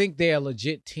 I think they're a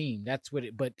legit team. That's what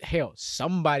it. But hell,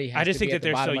 somebody has. I just to think be that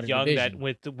they're so young division.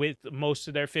 that with most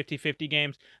of their 50-50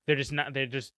 games, they're just not.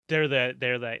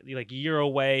 They're like year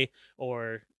away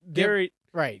or they're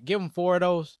right. Give them 4 of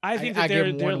those. I think that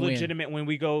they're legitimate win. When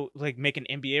we go make an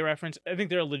NBA reference. I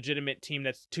think they're a legitimate team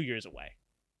that's 2 years away.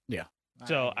 Yeah.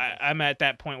 So I'm at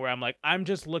that point where I'm like, I'm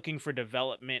just looking for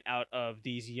development out of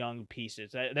these young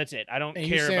pieces. That's it. I don't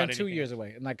care about anything. 2 years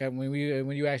away. Like when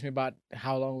you asked me about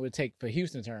how long it would take for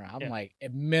Houston to turn around, I'm like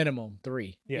at minimum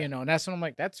 3. Yeah. You know, and that's when I'm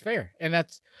like, that's fair, and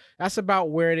that's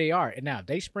about where they are. And now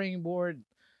they springboard.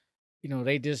 You know,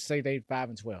 they just say they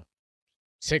 5-12,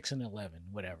 6-11,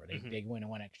 whatever. They win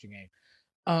 1 extra game.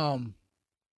 And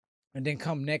then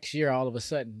come next year, all of a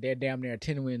sudden they're damn near a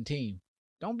 10-win team.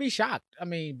 Don't be shocked. I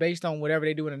mean, based on whatever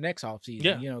they do in the next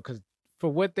offseason, you know, because for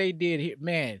what they did here,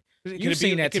 man, you've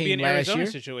seen that team last year. It could be an Arizona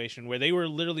situation where they were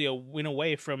literally a win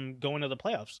away from going to the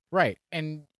playoffs. Right.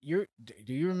 And do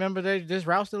you remember this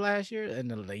roster last year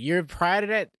and the year prior to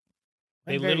that?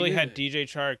 They literally had DJ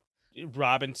Chark,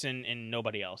 Robinson, and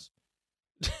nobody else.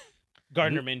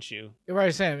 Gardner Minshew.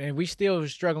 Right, Sam. And we still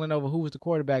struggling over who was the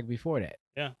quarterback before that.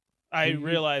 Yeah. I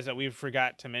realized that we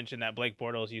forgot to mention that Blake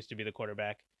Bortles used to be the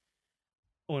quarterback.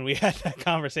 When we had that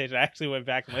conversation, I actually went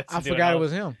back and listened to it. I forgot it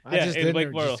was him. I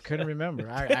just couldn't remember.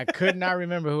 I could not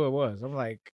remember who it was. I'm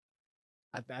like,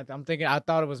 I'm thinking, I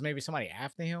thought it was maybe somebody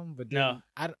after him, but no.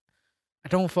 I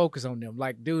don't focus on them.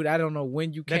 Like, dude, I don't know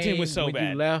when you came. That team was so bad.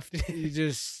 You left. I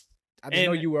just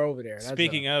know you were over there. That's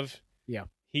speaking of,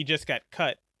 he just got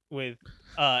cut with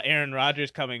Aaron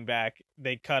Rodgers coming back.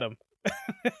 They cut him.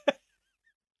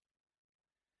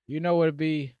 You know what it'd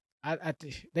be? They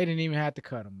didn't even have to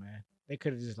cut him, man. They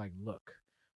could have just like, look,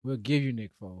 we'll give you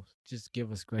Nick Foles. Just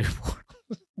give us Greg Ford.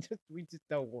 We just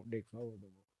don't want Nick Foles no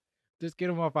more. Just get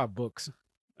him off our books.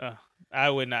 I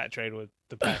would not trade with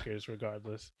the Packers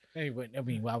regardless. Anyway, I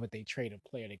mean, why would they trade a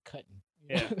player they cutting?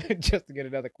 Yeah. Just to get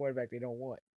another quarterback they don't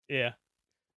want. Yeah.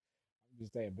 I'm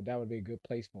just saying, but that would be a good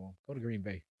place for him. Go to Green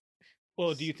Bay.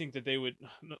 Well, do you think that they would?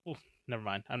 Oh, never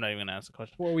mind. I'm not even gonna ask the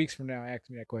question. 4 weeks from now, ask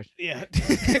me that question. Yeah.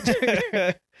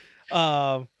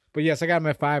 But yes, I got him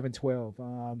at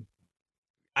 5-12.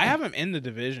 I have him in the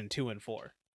division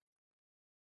 2-4.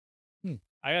 Hmm.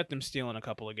 I got them stealing a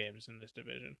couple of games in this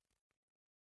division.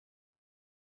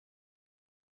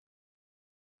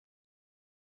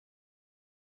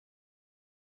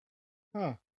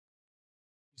 Huh.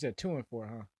 You said 2-4,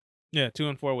 huh? Yeah,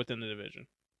 2-4 within the division.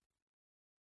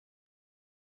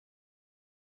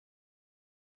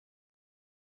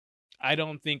 I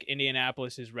don't think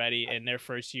Indianapolis is ready in their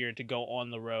first year to go on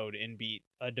the road and beat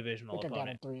a divisional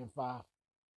opponent. I got him 3-5.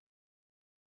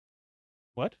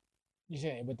 What? You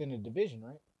said within the division,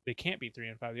 right? They can't be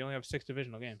 3-5. They only have 6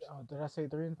 divisional games. Oh, did I say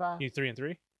 3-5? You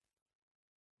 3-3?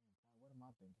 What am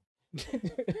I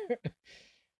thinking?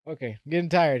 Okay, I'm getting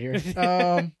tired here.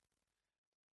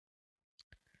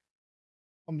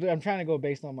 I'm trying to go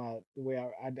based on the way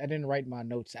I didn't write my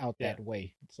notes out that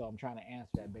way, so I'm trying to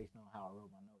answer that based on how I wrote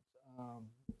my notes. I'm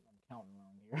counting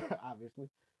wrong here, obviously.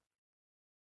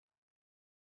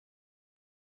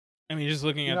 I mean, just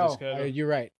looking at the schedule. You're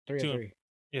right. 3-3.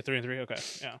 Yeah, 3-3. Okay,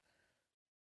 yeah.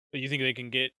 But you think they can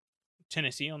get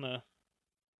Tennessee on the?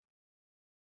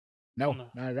 No, not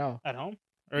at all. At home,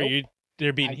 or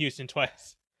they're beating Houston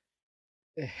twice.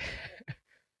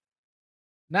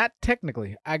 Not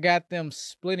technically. I got them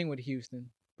splitting with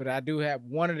Houston, but I do have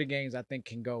one of the games I think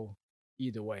can go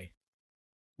either way.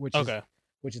 Which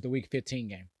is the Week 15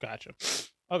 game. Gotcha.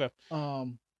 Okay.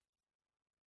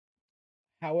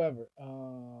 However,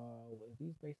 are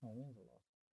these based on wins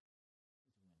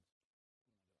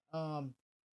or losses?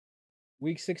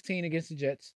 Week 16 against the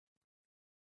Jets,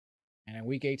 and then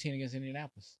Week 18 against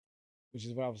Indianapolis, which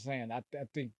is what I was saying. I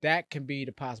think that can be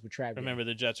the possible trap. Remember,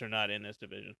 the Jets are not in this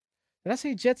division. Did I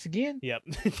say Jets again? Yep.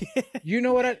 You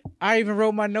know what? I even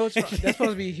wrote my notes. That's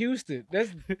supposed to be Houston.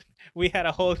 We had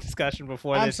a whole discussion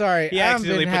before this. I'm sorry. He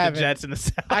accidentally put the Jets in the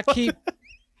South. I keep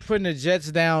putting the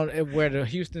Jets down where the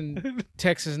Houston,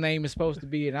 Texas name is supposed to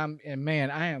be, and man,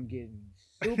 I am getting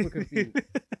super confused.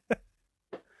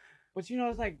 But you know,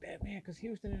 it's like that, man, because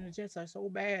Houston and the Jets are so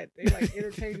bad. They like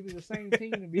interchangeably the same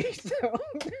team to me. So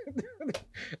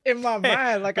in my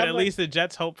mind, like, but at least the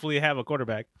Jets hopefully have a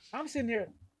quarterback. I'm sitting here.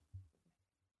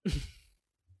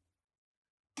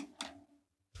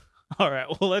 All right,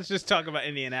 well, let's just talk about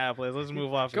Indianapolis. Let's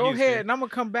move off. Go ahead, and I'm gonna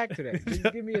come back to that. Just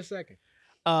give me a second.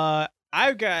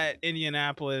 I've got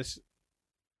Indianapolis.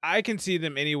 I can see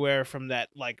them anywhere from that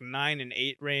like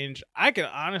 9-8 range. I can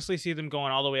honestly see them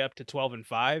going all the way up to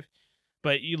 12-5.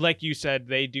 But like you said,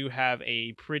 they do have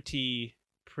a pretty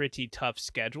tough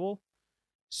schedule.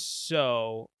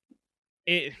 So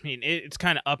it's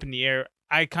kind of up in the air.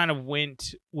 I kind of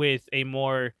went with a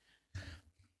more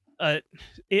I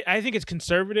think it's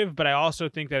conservative, but I also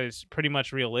think that it's pretty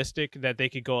much realistic that they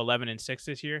could go 11-6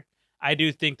 this year. I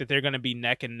do think that they're going to be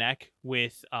neck and neck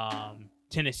with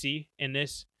Tennessee in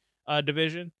this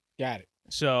division. Got it.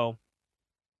 So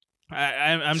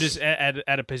I'm just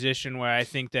at a position where I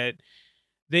think that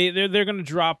they're going to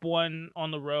drop one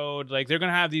on the road. Like, they're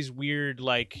going to have these weird,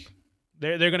 like,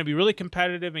 they're going to be really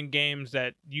competitive in games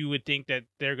that you would think that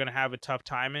they're going to have a tough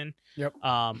time in. Yep.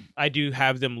 I do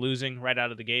have them losing right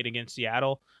out of the gate against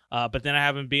Seattle. But then I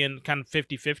have them being kind of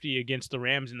 50-50 against the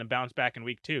Rams in the bounce back in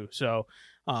week 2. So,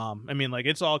 I mean, like,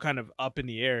 it's all kind of up in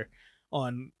the air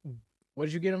on. What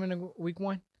did you get them in week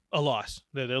 1? A loss.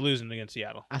 They're losing against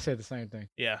Seattle. I said the same thing.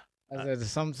 Yeah. I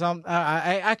said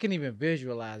I can even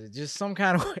visualize it. Just some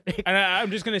kind of way. And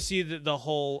I'm just gonna see the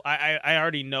whole. I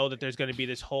already know that there's gonna be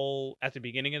this whole at the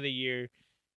beginning of the year.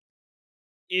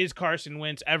 Is Carson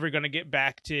Wentz ever gonna get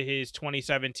back to his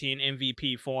 2017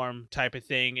 MVP form type of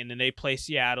thing? And then they play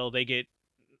Seattle.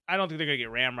 I don't think they're gonna get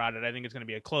ramrodded. I think it's gonna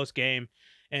be a close game,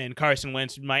 and Carson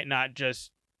Wentz might not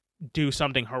just do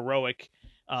something heroic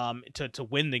to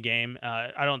win the game.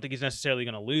 I don't think he's necessarily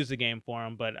going to lose the game for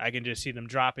him, but I can just see them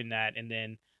dropping that, and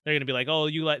then they're going to be like, oh,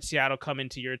 you let Seattle come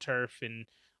into your turf and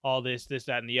all this, that,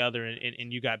 and the other,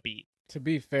 and you got beat. To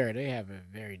be fair, they have a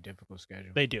very difficult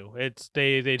schedule. They do.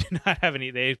 They do not have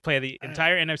any. They play the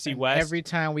entire NFC West. Every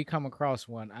time we come across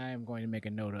one, I am going to make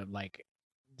a note of, like,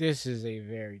 this is a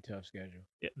very tough schedule.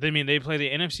 Yeah, I mean, they play the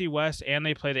NFC West and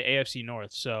they play the AFC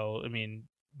North. So, I mean,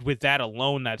 with that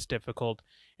alone, that's difficult.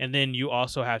 And then you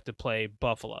also have to play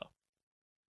Buffalo.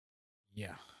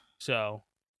 Yeah. So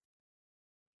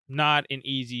not an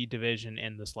easy division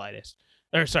in the slightest.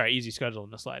 Or sorry, easy schedule in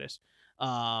the slightest.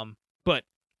 But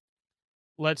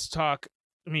let's talk.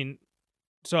 I mean,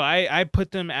 so I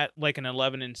put them at like an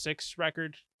 11-6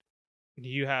 record.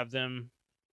 You have them.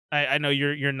 I know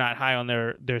you're not high on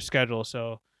their schedule,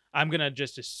 so I'm gonna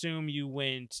just assume you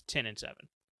went 10-7.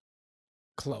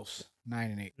 Close.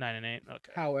 9-8. 9-8.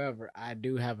 Okay. However, I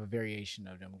do have a variation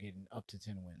of them getting up to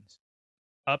 10 wins.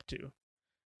 Up to.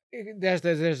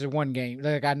 There's one game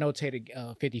like I notated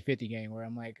 50-50 game where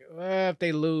I'm like, if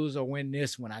they lose or win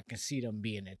this one, I can see them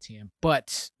being at 10.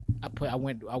 But I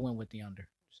went with the under.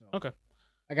 So okay,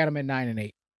 I got them at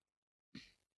 9-8.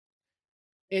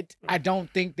 I don't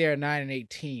think they're a 9-8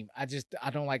 team. I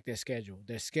don't like their schedule.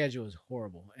 Their schedule is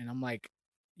horrible, and I'm like,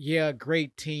 yeah,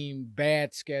 great team,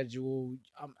 bad schedule.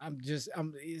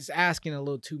 It's asking a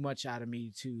little too much out of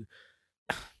me to.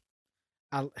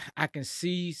 I can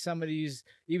see some of these,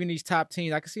 even these top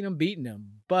teams, I can see them beating them,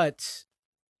 but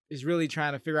it's really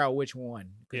trying to figure out which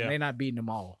one. Yeah. They're not beating them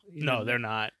all. No, they're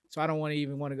not. So I don't want to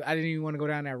go. I didn't even want to go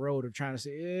down that road of trying to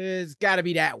say it's got to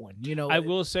be that one. I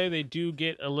will say they do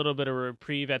get a little bit of a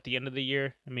reprieve at the end of the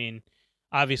year. I mean,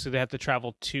 obviously they have to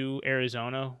travel to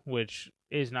Arizona, which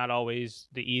is not always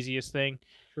the easiest thing.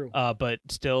 True. But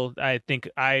still, I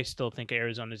still think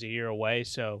Arizona is a year away.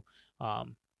 So,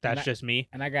 that's just me.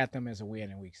 And I got them as a win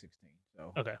in week 16.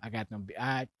 So okay, I got them.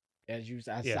 I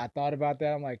thought about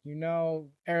that. I'm like,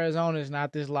 Arizona is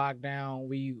not this lockdown.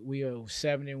 We are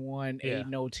 7-1,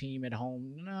 8-0 team at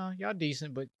home. No, y'all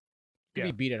decent, but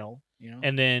be beat at home.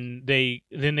 And then they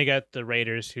got the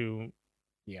Raiders, who,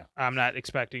 I'm not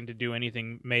expecting to do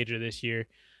anything major this year,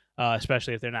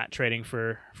 especially if they're not trading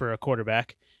for a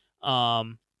quarterback.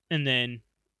 And then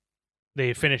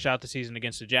they finish out the season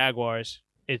against the Jaguars.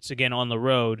 It's again on the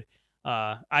road.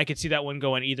 I could see that one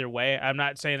going either way. I'm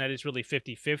not saying that it's really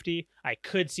 50-50. I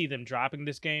could see them dropping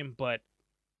this game, but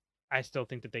I still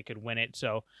think that they could win it.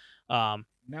 So that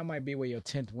might be where your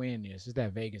 10th win is. It's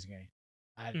that Vegas game.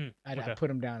 I put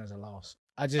them down as a loss.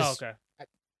 It's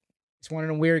one of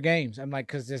them weird games. I'm like,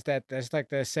 because that's like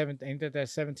the 7th. Ain't that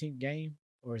 17th game,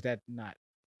 or is that not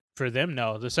for them?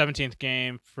 No, the 17th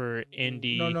game for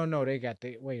Indy. No.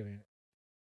 Wait a minute.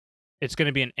 It's going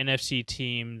to be an NFC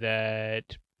team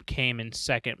that came in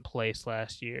second place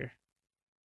last year.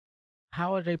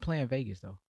 How are they playing Vegas,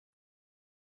 though?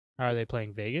 How are they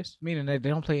playing Vegas? Meaning they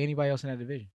don't play anybody else in that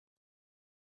division.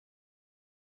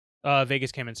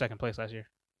 Vegas came in second place last year.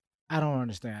 I don't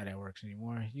understand how that works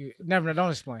anymore.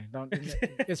 Don't explain.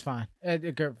 It's fine.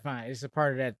 Fine. It's a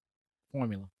part of that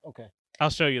formula. Okay. I'll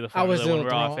show you the formula when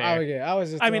we're off air. I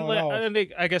was just.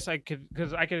 I guess I could,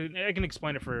 because I can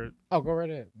explain it for. Oh, go right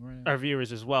ahead. Our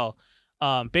viewers as well.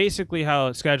 Basically,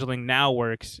 how scheduling now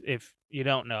works, if you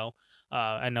don't know,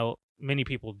 I know many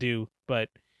people do, but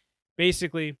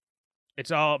basically, it's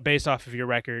all based off of your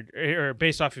record or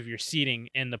based off of your seeding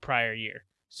in the prior year.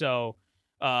 So,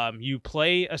 you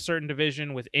play a certain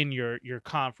division within your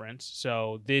conference.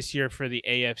 So this year for the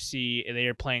AFC, they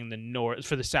are playing the North.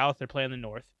 For the South, they're playing the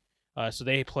North. So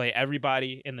they play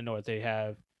everybody in the North. They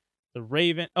have the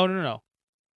Raven. Oh, no.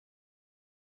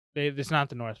 It's not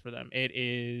the North for them.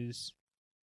 It's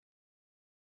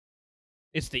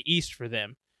the East for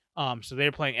them. So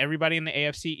they're playing everybody in the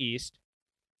AFC East.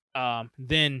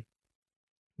 Then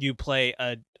you play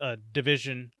a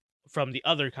division from the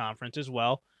other conference as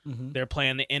well. Mm-hmm. They're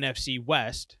playing the NFC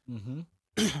West.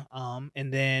 Mm-hmm.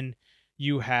 And then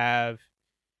you have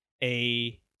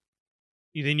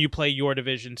then you play your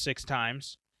division 6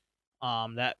 times.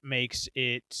 That makes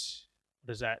it,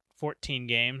 what is that, 14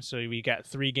 games. So we got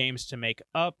 3 games to make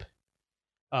up.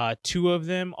 2 of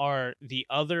them are the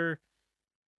other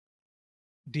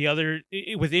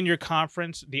within your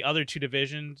conference, the other 2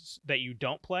 divisions that you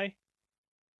don't play.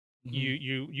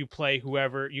 Mm-hmm. You play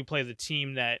the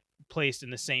team that placed in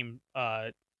the same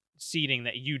seeding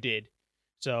that you did.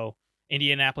 So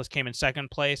Indianapolis came in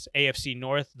second place. AFC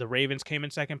North, the Ravens came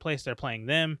in second place. They're playing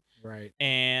them. Right.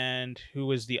 And who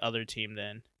was the other team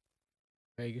then?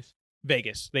 Vegas.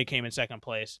 They came in second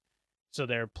place. So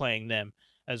they're playing them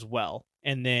as well.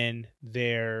 And then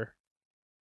the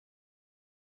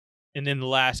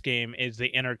last game is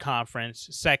the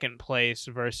interconference second place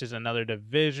versus another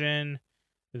division.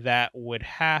 That would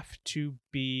have to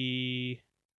be,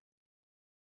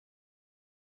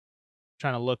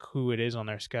 trying to look who it is on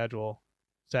their schedule.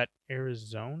 Is that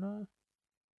Arizona?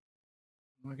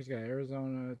 I think it's got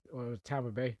Arizona or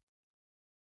Tampa Bay.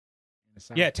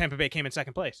 Yeah, Tampa Bay came in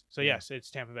second place. So yes,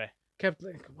 it's Tampa Bay. Kept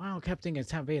thinking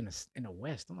Tampa Bay in the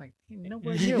West. I'm like,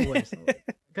 nobody near West.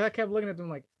 Because I kept looking at them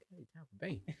like, hey, Tampa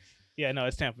Bay. Yeah, no,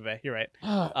 it's Tampa Bay. You're right.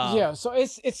 Yeah, so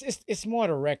it's more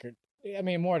the record. I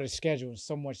mean, more the schedule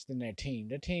so much than their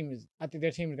team. I think their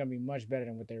team is going to be much better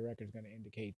than what their record is going to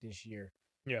indicate this year.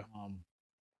 Yeah.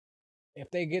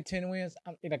 If they get 10 wins,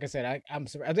 like I said, I'm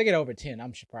surprised. If they get over 10,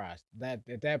 I'm surprised that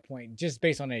at that point, just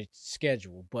based on their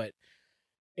schedule. But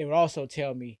it would also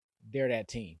tell me they're that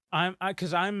team. I'm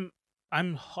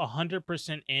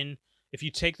 100% in. If you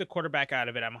take the quarterback out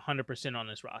of it, I'm 100% on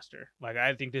this roster. Like,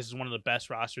 I think this is one of the best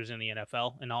rosters in the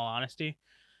NFL, in all honesty.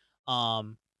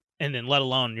 And then let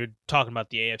alone you're talking about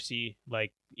the AFC.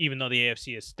 Like, even though the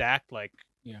AFC is stacked, like,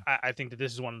 yeah, I think that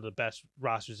this is one of the best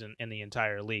rosters in the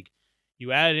entire league.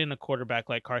 You add in a quarterback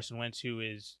like Carson Wentz,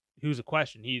 who's a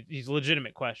question. He's a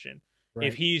legitimate question. Right.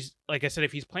 If he's, like I said,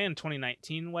 if he's playing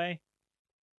 2019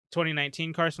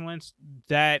 Carson Wentz,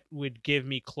 that would give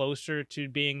me closer to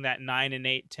being that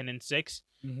 9-8, 10-6,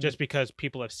 just because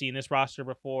people have seen this roster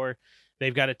before.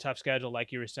 They've got a tough schedule,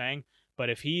 like you were saying.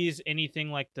 But if he's anything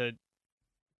like the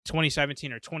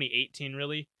 2017 or 2018,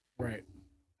 really, right,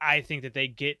 I think that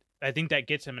that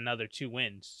gets him another 2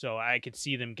 wins. So I could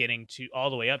see them getting to all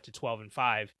the way up to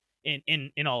 12-5.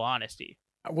 In all honesty,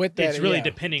 with that, it's really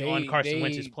depending on Carson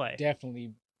Wentz's play.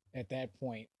 Definitely, at that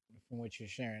point, from what you're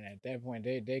sharing, at that point,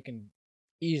 they can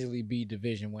easily be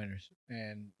division winners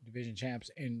and division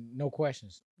champs, and no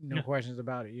questions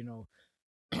about it.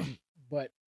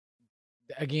 But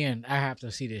again, I have to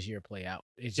see this year play out.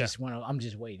 It's just I'm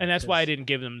just waiting, and that's why I didn't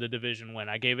give them the division win.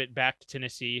 I gave it back to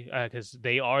Tennessee because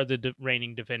they are the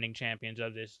reigning defending champions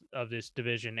of this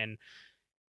division, and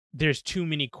there's too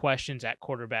many questions at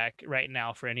quarterback right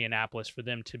now for Indianapolis for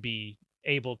them to be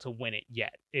able to win it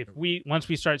yet. Once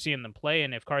we start seeing them play,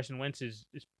 and if Carson Wentz is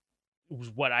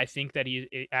what I think that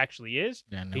he actually is,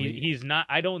 he's not.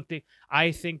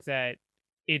 I think that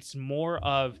it's more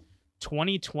of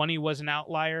 2020 was an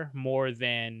outlier more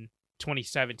than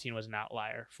 2017 was an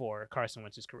outlier for Carson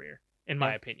Wentz's career, in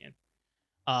my opinion.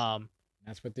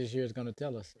 That's what this year is going to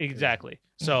tell us. Exactly.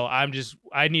 So I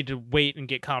need to wait and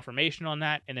get confirmation on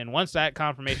that, and then once that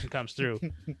confirmation comes through,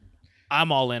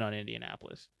 I'm all in on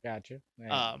Indianapolis. Gotcha.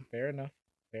 Fair enough.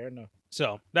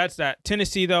 So that's that.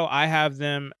 Tennessee, though, I have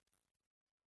them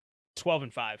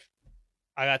 12-5.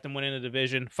 I got them winning the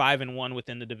division, 5-1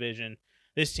 within the division.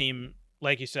 This team,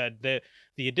 like you said, the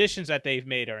additions that they've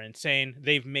made are insane.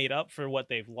 They've made up for what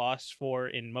they've lost for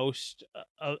in most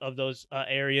of those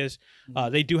areas.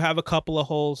 They do have a couple of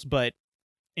holes, but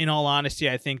in all honesty,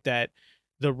 I think that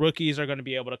the rookies are going to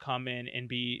be able to come in and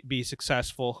be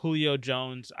successful. Julio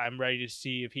Jones, I'm ready to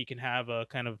see if he can have a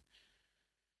kind of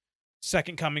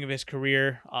second coming of his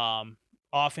career.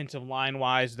 Offensive line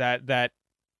wise, that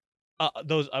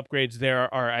those upgrades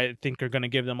there are I think are going to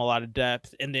give them a lot of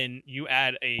depth. And then you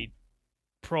add a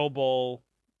Pro Bowl,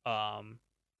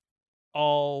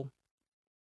 all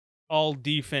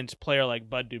defense player like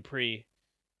Bud Dupree.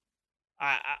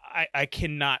 I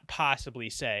cannot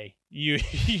possibly say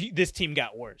this team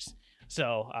got worse.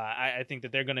 So I think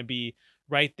that they're going to be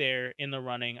right there in the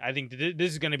running. I think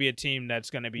this is going to be a team that's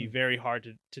going to be very hard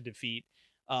to defeat.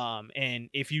 And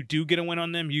if you do get a win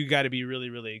on them, you got to be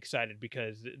really, really excited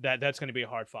because that's going to be a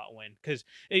hard fought win.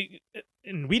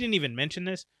 And we didn't even mention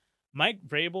this, Mike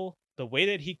Vrabel, the way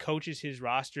that he coaches his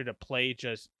roster to play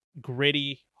just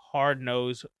gritty, hard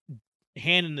nose,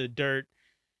 hand in the dirt,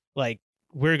 like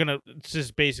it's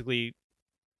just basically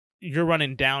you're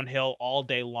running downhill all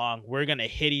day long. We're going to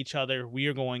hit each other. We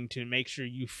are going to make sure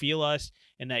you feel us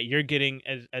and that you're getting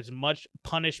as much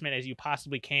punishment as you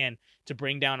possibly can to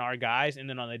bring down our guys. And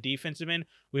then on the defensive end,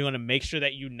 we want to make sure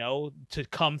that to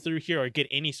come through here or get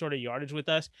any sort of yardage with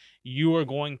us, you are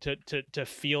going to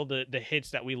feel the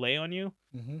hits that we lay on you.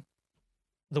 Mm-hmm.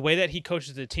 The way that he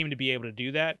coaches the team to be able to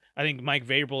do that, I think Mike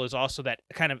Vrabel is also that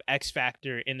kind of X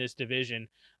factor in this division.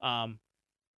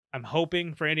 I'm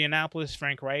hoping for Indianapolis,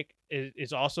 Frank Reich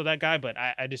is also that guy, but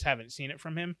I just haven't seen it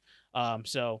from him.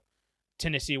 So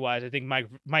Tennessee-wise, I think Mike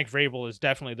Vrabel is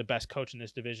definitely the best coach in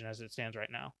this division as it stands right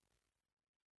now.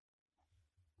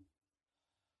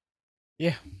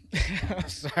 Yeah.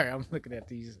 Sorry, I'm looking at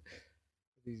these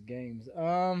games.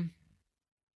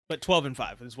 But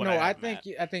 12-5 is what I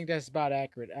think that's about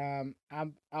accurate. I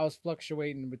was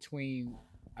fluctuating between.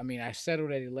 I mean, I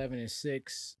settled at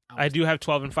 11-6. I do have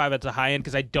 12-5 at the high end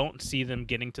because I don't see them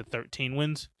getting to 13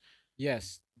 wins.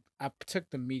 Yes, I took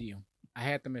the medium. I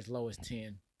had them as low as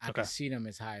 10. I could see them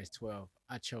as high as 12.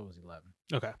 I chose 11.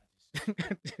 Okay.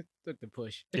 Took the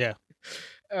push. Yeah.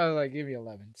 I was like, give me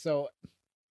 11. So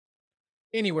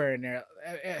anywhere in there,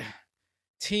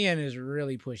 10 is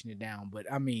really pushing it down. But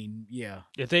I mean, yeah.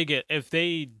 If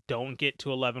they don't get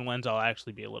to 11 wins, I'll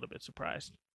actually be a little bit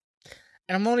surprised.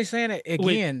 And I'm only saying it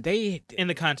again. They in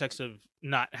the context of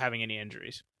not having any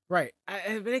injuries. Right.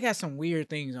 But they got some weird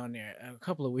things on there. A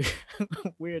couple of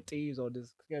weird teams on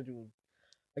this schedule.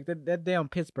 Like that damn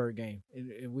Pittsburgh game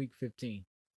in week 15.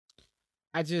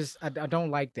 I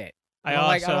don't like that. I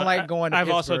don't like going to I've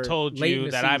Pittsburgh also told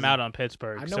you that I'm out on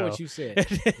Pittsburgh. I know what you said.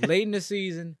 Late in the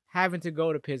season, having to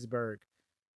go to Pittsburgh.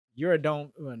 You're a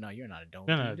dome. Well, no, you're not a dome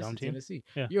team. Not a dome team. Tennessee.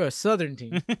 Yeah. You're a Southern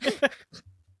team.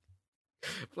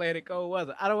 Playing in cold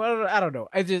weather. I don't know.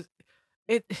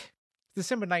 It's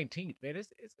December 19th, man.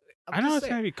 I know it's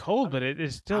gonna be cold, but it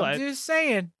is still. I'm just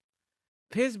saying,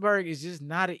 Pittsburgh is just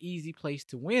not an easy place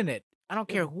to win it. I don't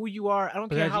care who you are. I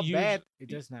don't care how bad it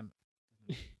doesn't.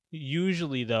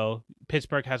 Usually, though,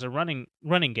 Pittsburgh has a running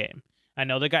game. I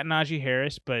know they got Najee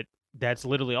Harris, but that's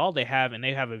literally all they have, and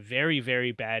they have a very,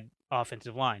 very bad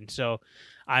offensive line. So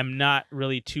I'm not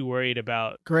really too worried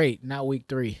about. Great, not week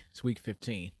 3. It's week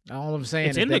 15. All I'm saying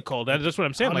it's in the cold. That's what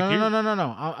I'm saying.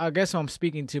 No. I guess what I'm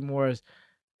speaking to more is,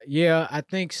 yeah, I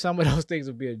think some of those things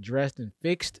will be addressed and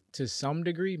fixed to some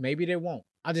degree. Maybe they won't.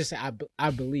 I'll just say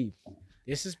I believe.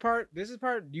 This is part.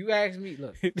 You asked me.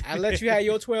 Look, I let you have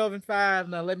your 12-5.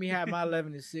 Now let me have my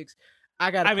 11-6.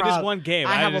 Just one game.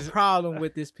 I have a problem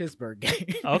with this Pittsburgh game.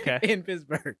 Okay. In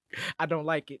Pittsburgh, I don't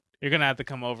like it. You're gonna have to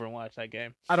come over and watch that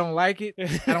game. I don't like it.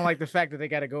 I don't like the fact that they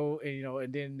got to go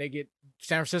and then they get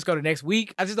San Francisco the next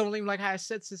week. I just don't even like how it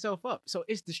sets itself up. So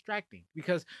it's distracting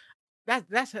because that's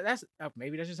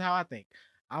maybe that's just how I think.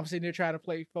 I'm sitting there trying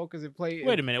to focus and play.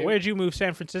 Wait a minute. Where'd you move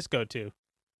San Francisco to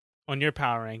on your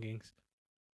power rankings?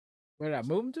 Where did I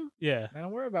move them to? Yeah. I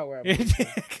don't worry about where I moved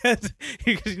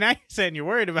because now you're saying you're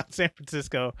worried about San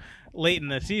Francisco late in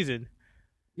the season.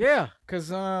 Yeah,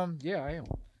 because I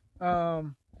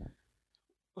am.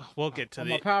 We'll get to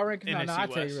my power rankings. NFC I'll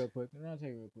tell West. you real quick.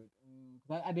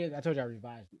 I told you I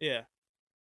revised it. Yeah.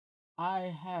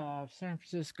 I have San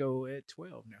Francisco at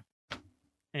 12 now.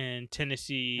 And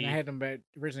Tennessee. And I had them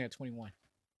originally at 21.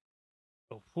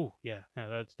 Oh, yeah.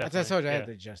 No, that's I told you I had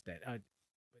to adjust that.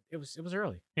 It was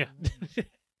early. Yeah.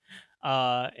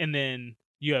 And then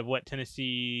you have what?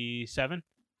 Tennessee 7?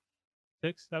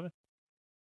 6, 7?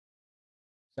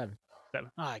 7. Oh,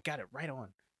 I got it right on.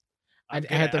 I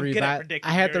had to revise.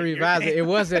 I had to revise it. It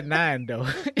was at 9 though,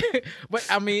 but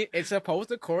I mean, it's supposed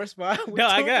to correspond. With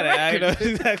I got it. I know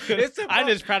exactly. I'm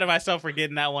just proud of myself for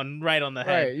getting that one right on the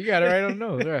head. Right, you got it right on the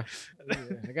nose. Right. Yeah,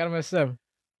 I got him at 7.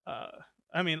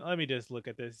 I mean, let me just look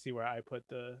at this, see where I put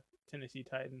the Tennessee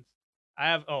Titans.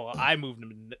 I moved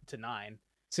them to 9.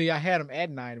 See, I had them at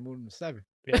 9 and moved them to 7.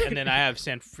 Yeah, and then I have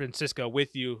San Francisco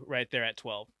with you right there at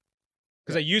 12.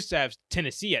 Because I used to have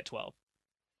Tennessee at 12.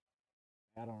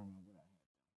 I don't remember what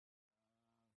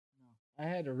I had.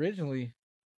 I had originally,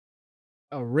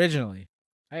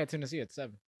 I had Tennessee at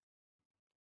 7.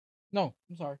 No,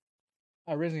 I'm sorry.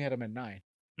 I originally had them at 9.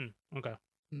 Okay.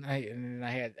 And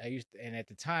at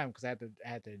the time, because I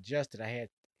had to adjust it, I had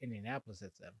Indianapolis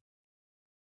at 7.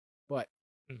 But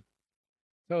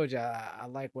told you I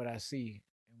like what I see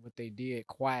and what they did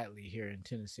quietly here in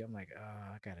Tennessee. I'm like,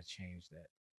 I gotta change that.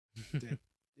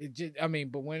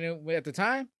 But when at the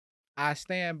time, I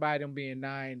stand by them being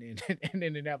 9 and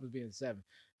Indianapolis being 7.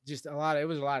 Just it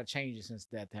was a lot of changes since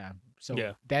that time. So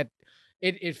that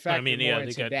it factored more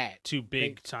into that. 2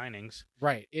 big signings.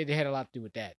 Right. It had a lot to do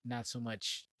with that. Not so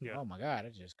much, oh my God, I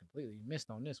just completely missed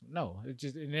on this one. No, it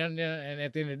just and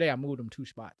at the end of the day, I moved them 2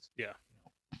 spots. Yeah.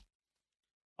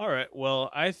 All right. Well,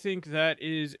 I think that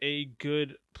is a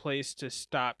good place to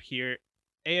stop here.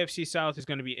 AFC South is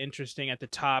going to be interesting at the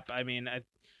top. I mean,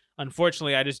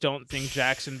 unfortunately, I just don't think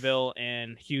Jacksonville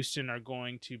and Houston are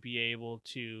going to be able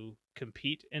to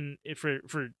compete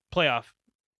for playoff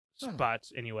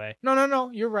spots anyway. No.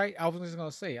 You're right. I was just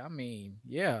going to say, I mean,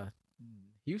 yeah,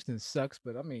 Houston sucks,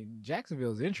 but I mean,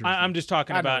 Jacksonville's interesting. I'm just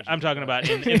talking about. I'm talking about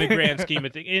in the grand scheme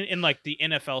of things, in like the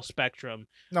NFL spectrum.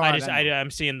 No,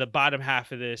 I'm seeing the bottom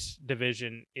half of this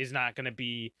division is not going to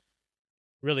be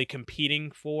really competing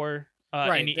for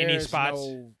any spots.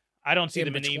 I don't see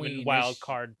them in even wild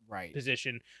card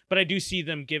position, but I do see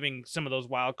them giving some of those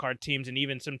wild card teams and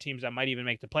even some teams that might even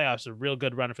make the playoffs a real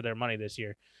good run for their money this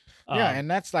year. Yeah, and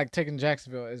that's like taking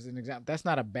Jacksonville as an example. That's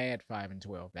not a bad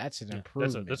 5-12. That's an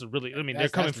improvement. That's a really. I mean, they're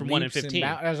coming from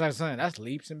 1-15. As I was saying, that's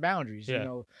leaps and boundaries. Yeah. You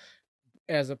know,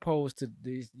 as opposed to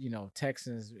these,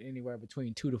 Texans anywhere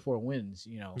between 2 to 4 wins.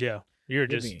 Yeah,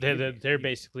 they're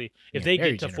basically if they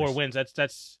get to 4 wins,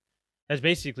 that's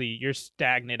basically you're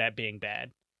stagnant at being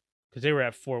bad because they were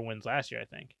at 4 wins last year, I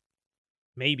think,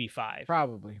 maybe 5.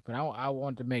 Probably, but I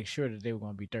wanted to make sure that they were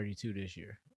going to be 32 this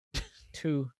year,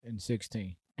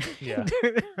 2-16. Yeah.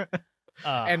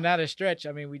 And not a stretch.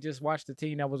 I mean, we just watched the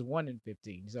team that was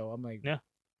 1-15. So I'm like, yeah.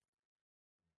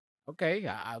 Okay.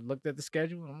 I looked at the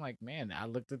schedule. And I'm like, man, I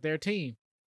looked at their team.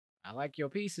 I like your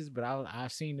pieces, but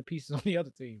I've seen the pieces on the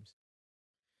other teams.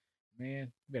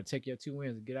 Man, you better take your 2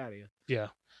 wins and get out of here. Yeah.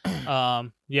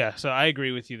 Yeah. So I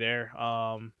agree with you there.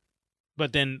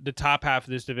 But then the top half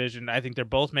of this division, I think they're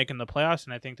both making the playoffs,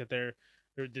 and I think that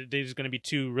there's going to be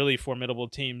two really formidable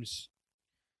teams.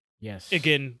 Yes.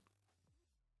 Again,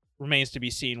 remains to be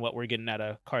seen what we're getting out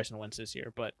of Carson Wentz this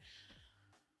year, but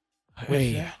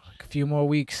wait a few more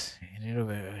weeks,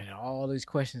 and all these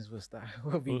questions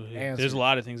will be answered. There's a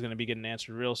lot of things going to be getting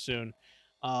answered real soon.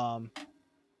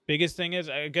 Biggest thing is,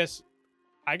 I guess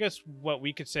what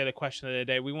we could say the question of the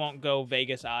day. We won't go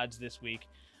Vegas odds this week.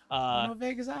 No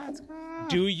Vegas odds.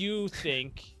 Do you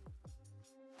think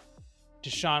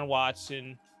Deshaun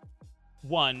Watson?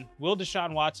 One, will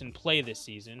Deshaun Watson play this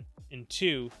season? And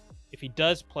two, if he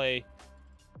does play,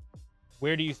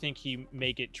 where do you think he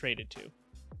may get traded to?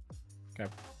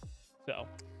 Okay.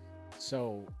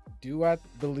 So, do I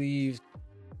believe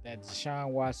that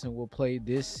Deshaun Watson will play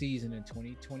this season in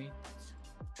 2020?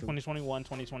 2021,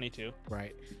 2022.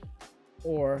 Right.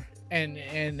 Or and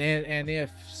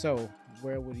if so,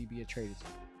 where would he be traded to?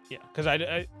 Yeah, because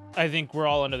I think we're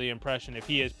all under the impression if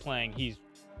he is playing, he's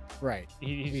right.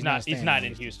 He's not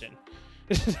in Houston.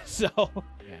 So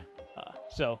yeah.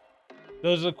 So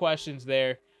those are the questions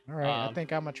there. All right. I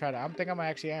think I'm gonna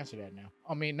actually answer that now.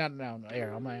 I mean, not now on the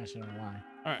air. I'm gonna answer it online.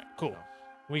 All right. Cool.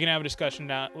 We can have a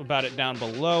discussion about it down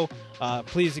below.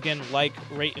 Please, again, like,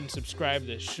 rate, and subscribe to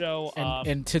the show.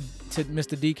 And to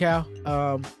Mr.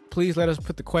 Decal, please let us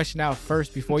put the question out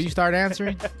first before you start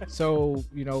answering, so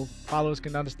followers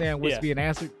can understand what's being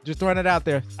answered. Just throwing it out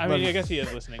there. I mean, I guess he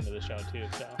is listening to the show too.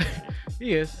 So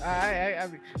he is. I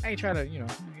ain't trying to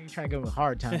give him a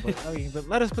hard time, but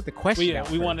let us put the question out.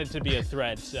 We want it to be a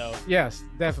thread, so yes,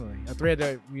 definitely a thread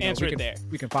that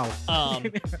we can follow.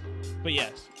 But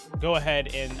yes, go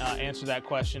ahead and answer that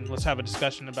question. Let's have a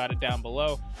discussion about it down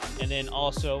below, and then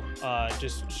also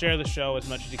just share the show as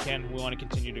much as you can. We want to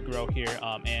continue to grow here,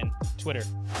 and Twitter,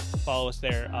 follow us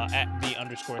there at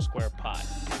 @the_square pod.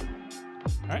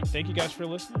 All right, thank you guys for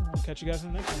listening. We'll catch you guys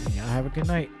in the next one. Y'all have a good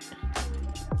night.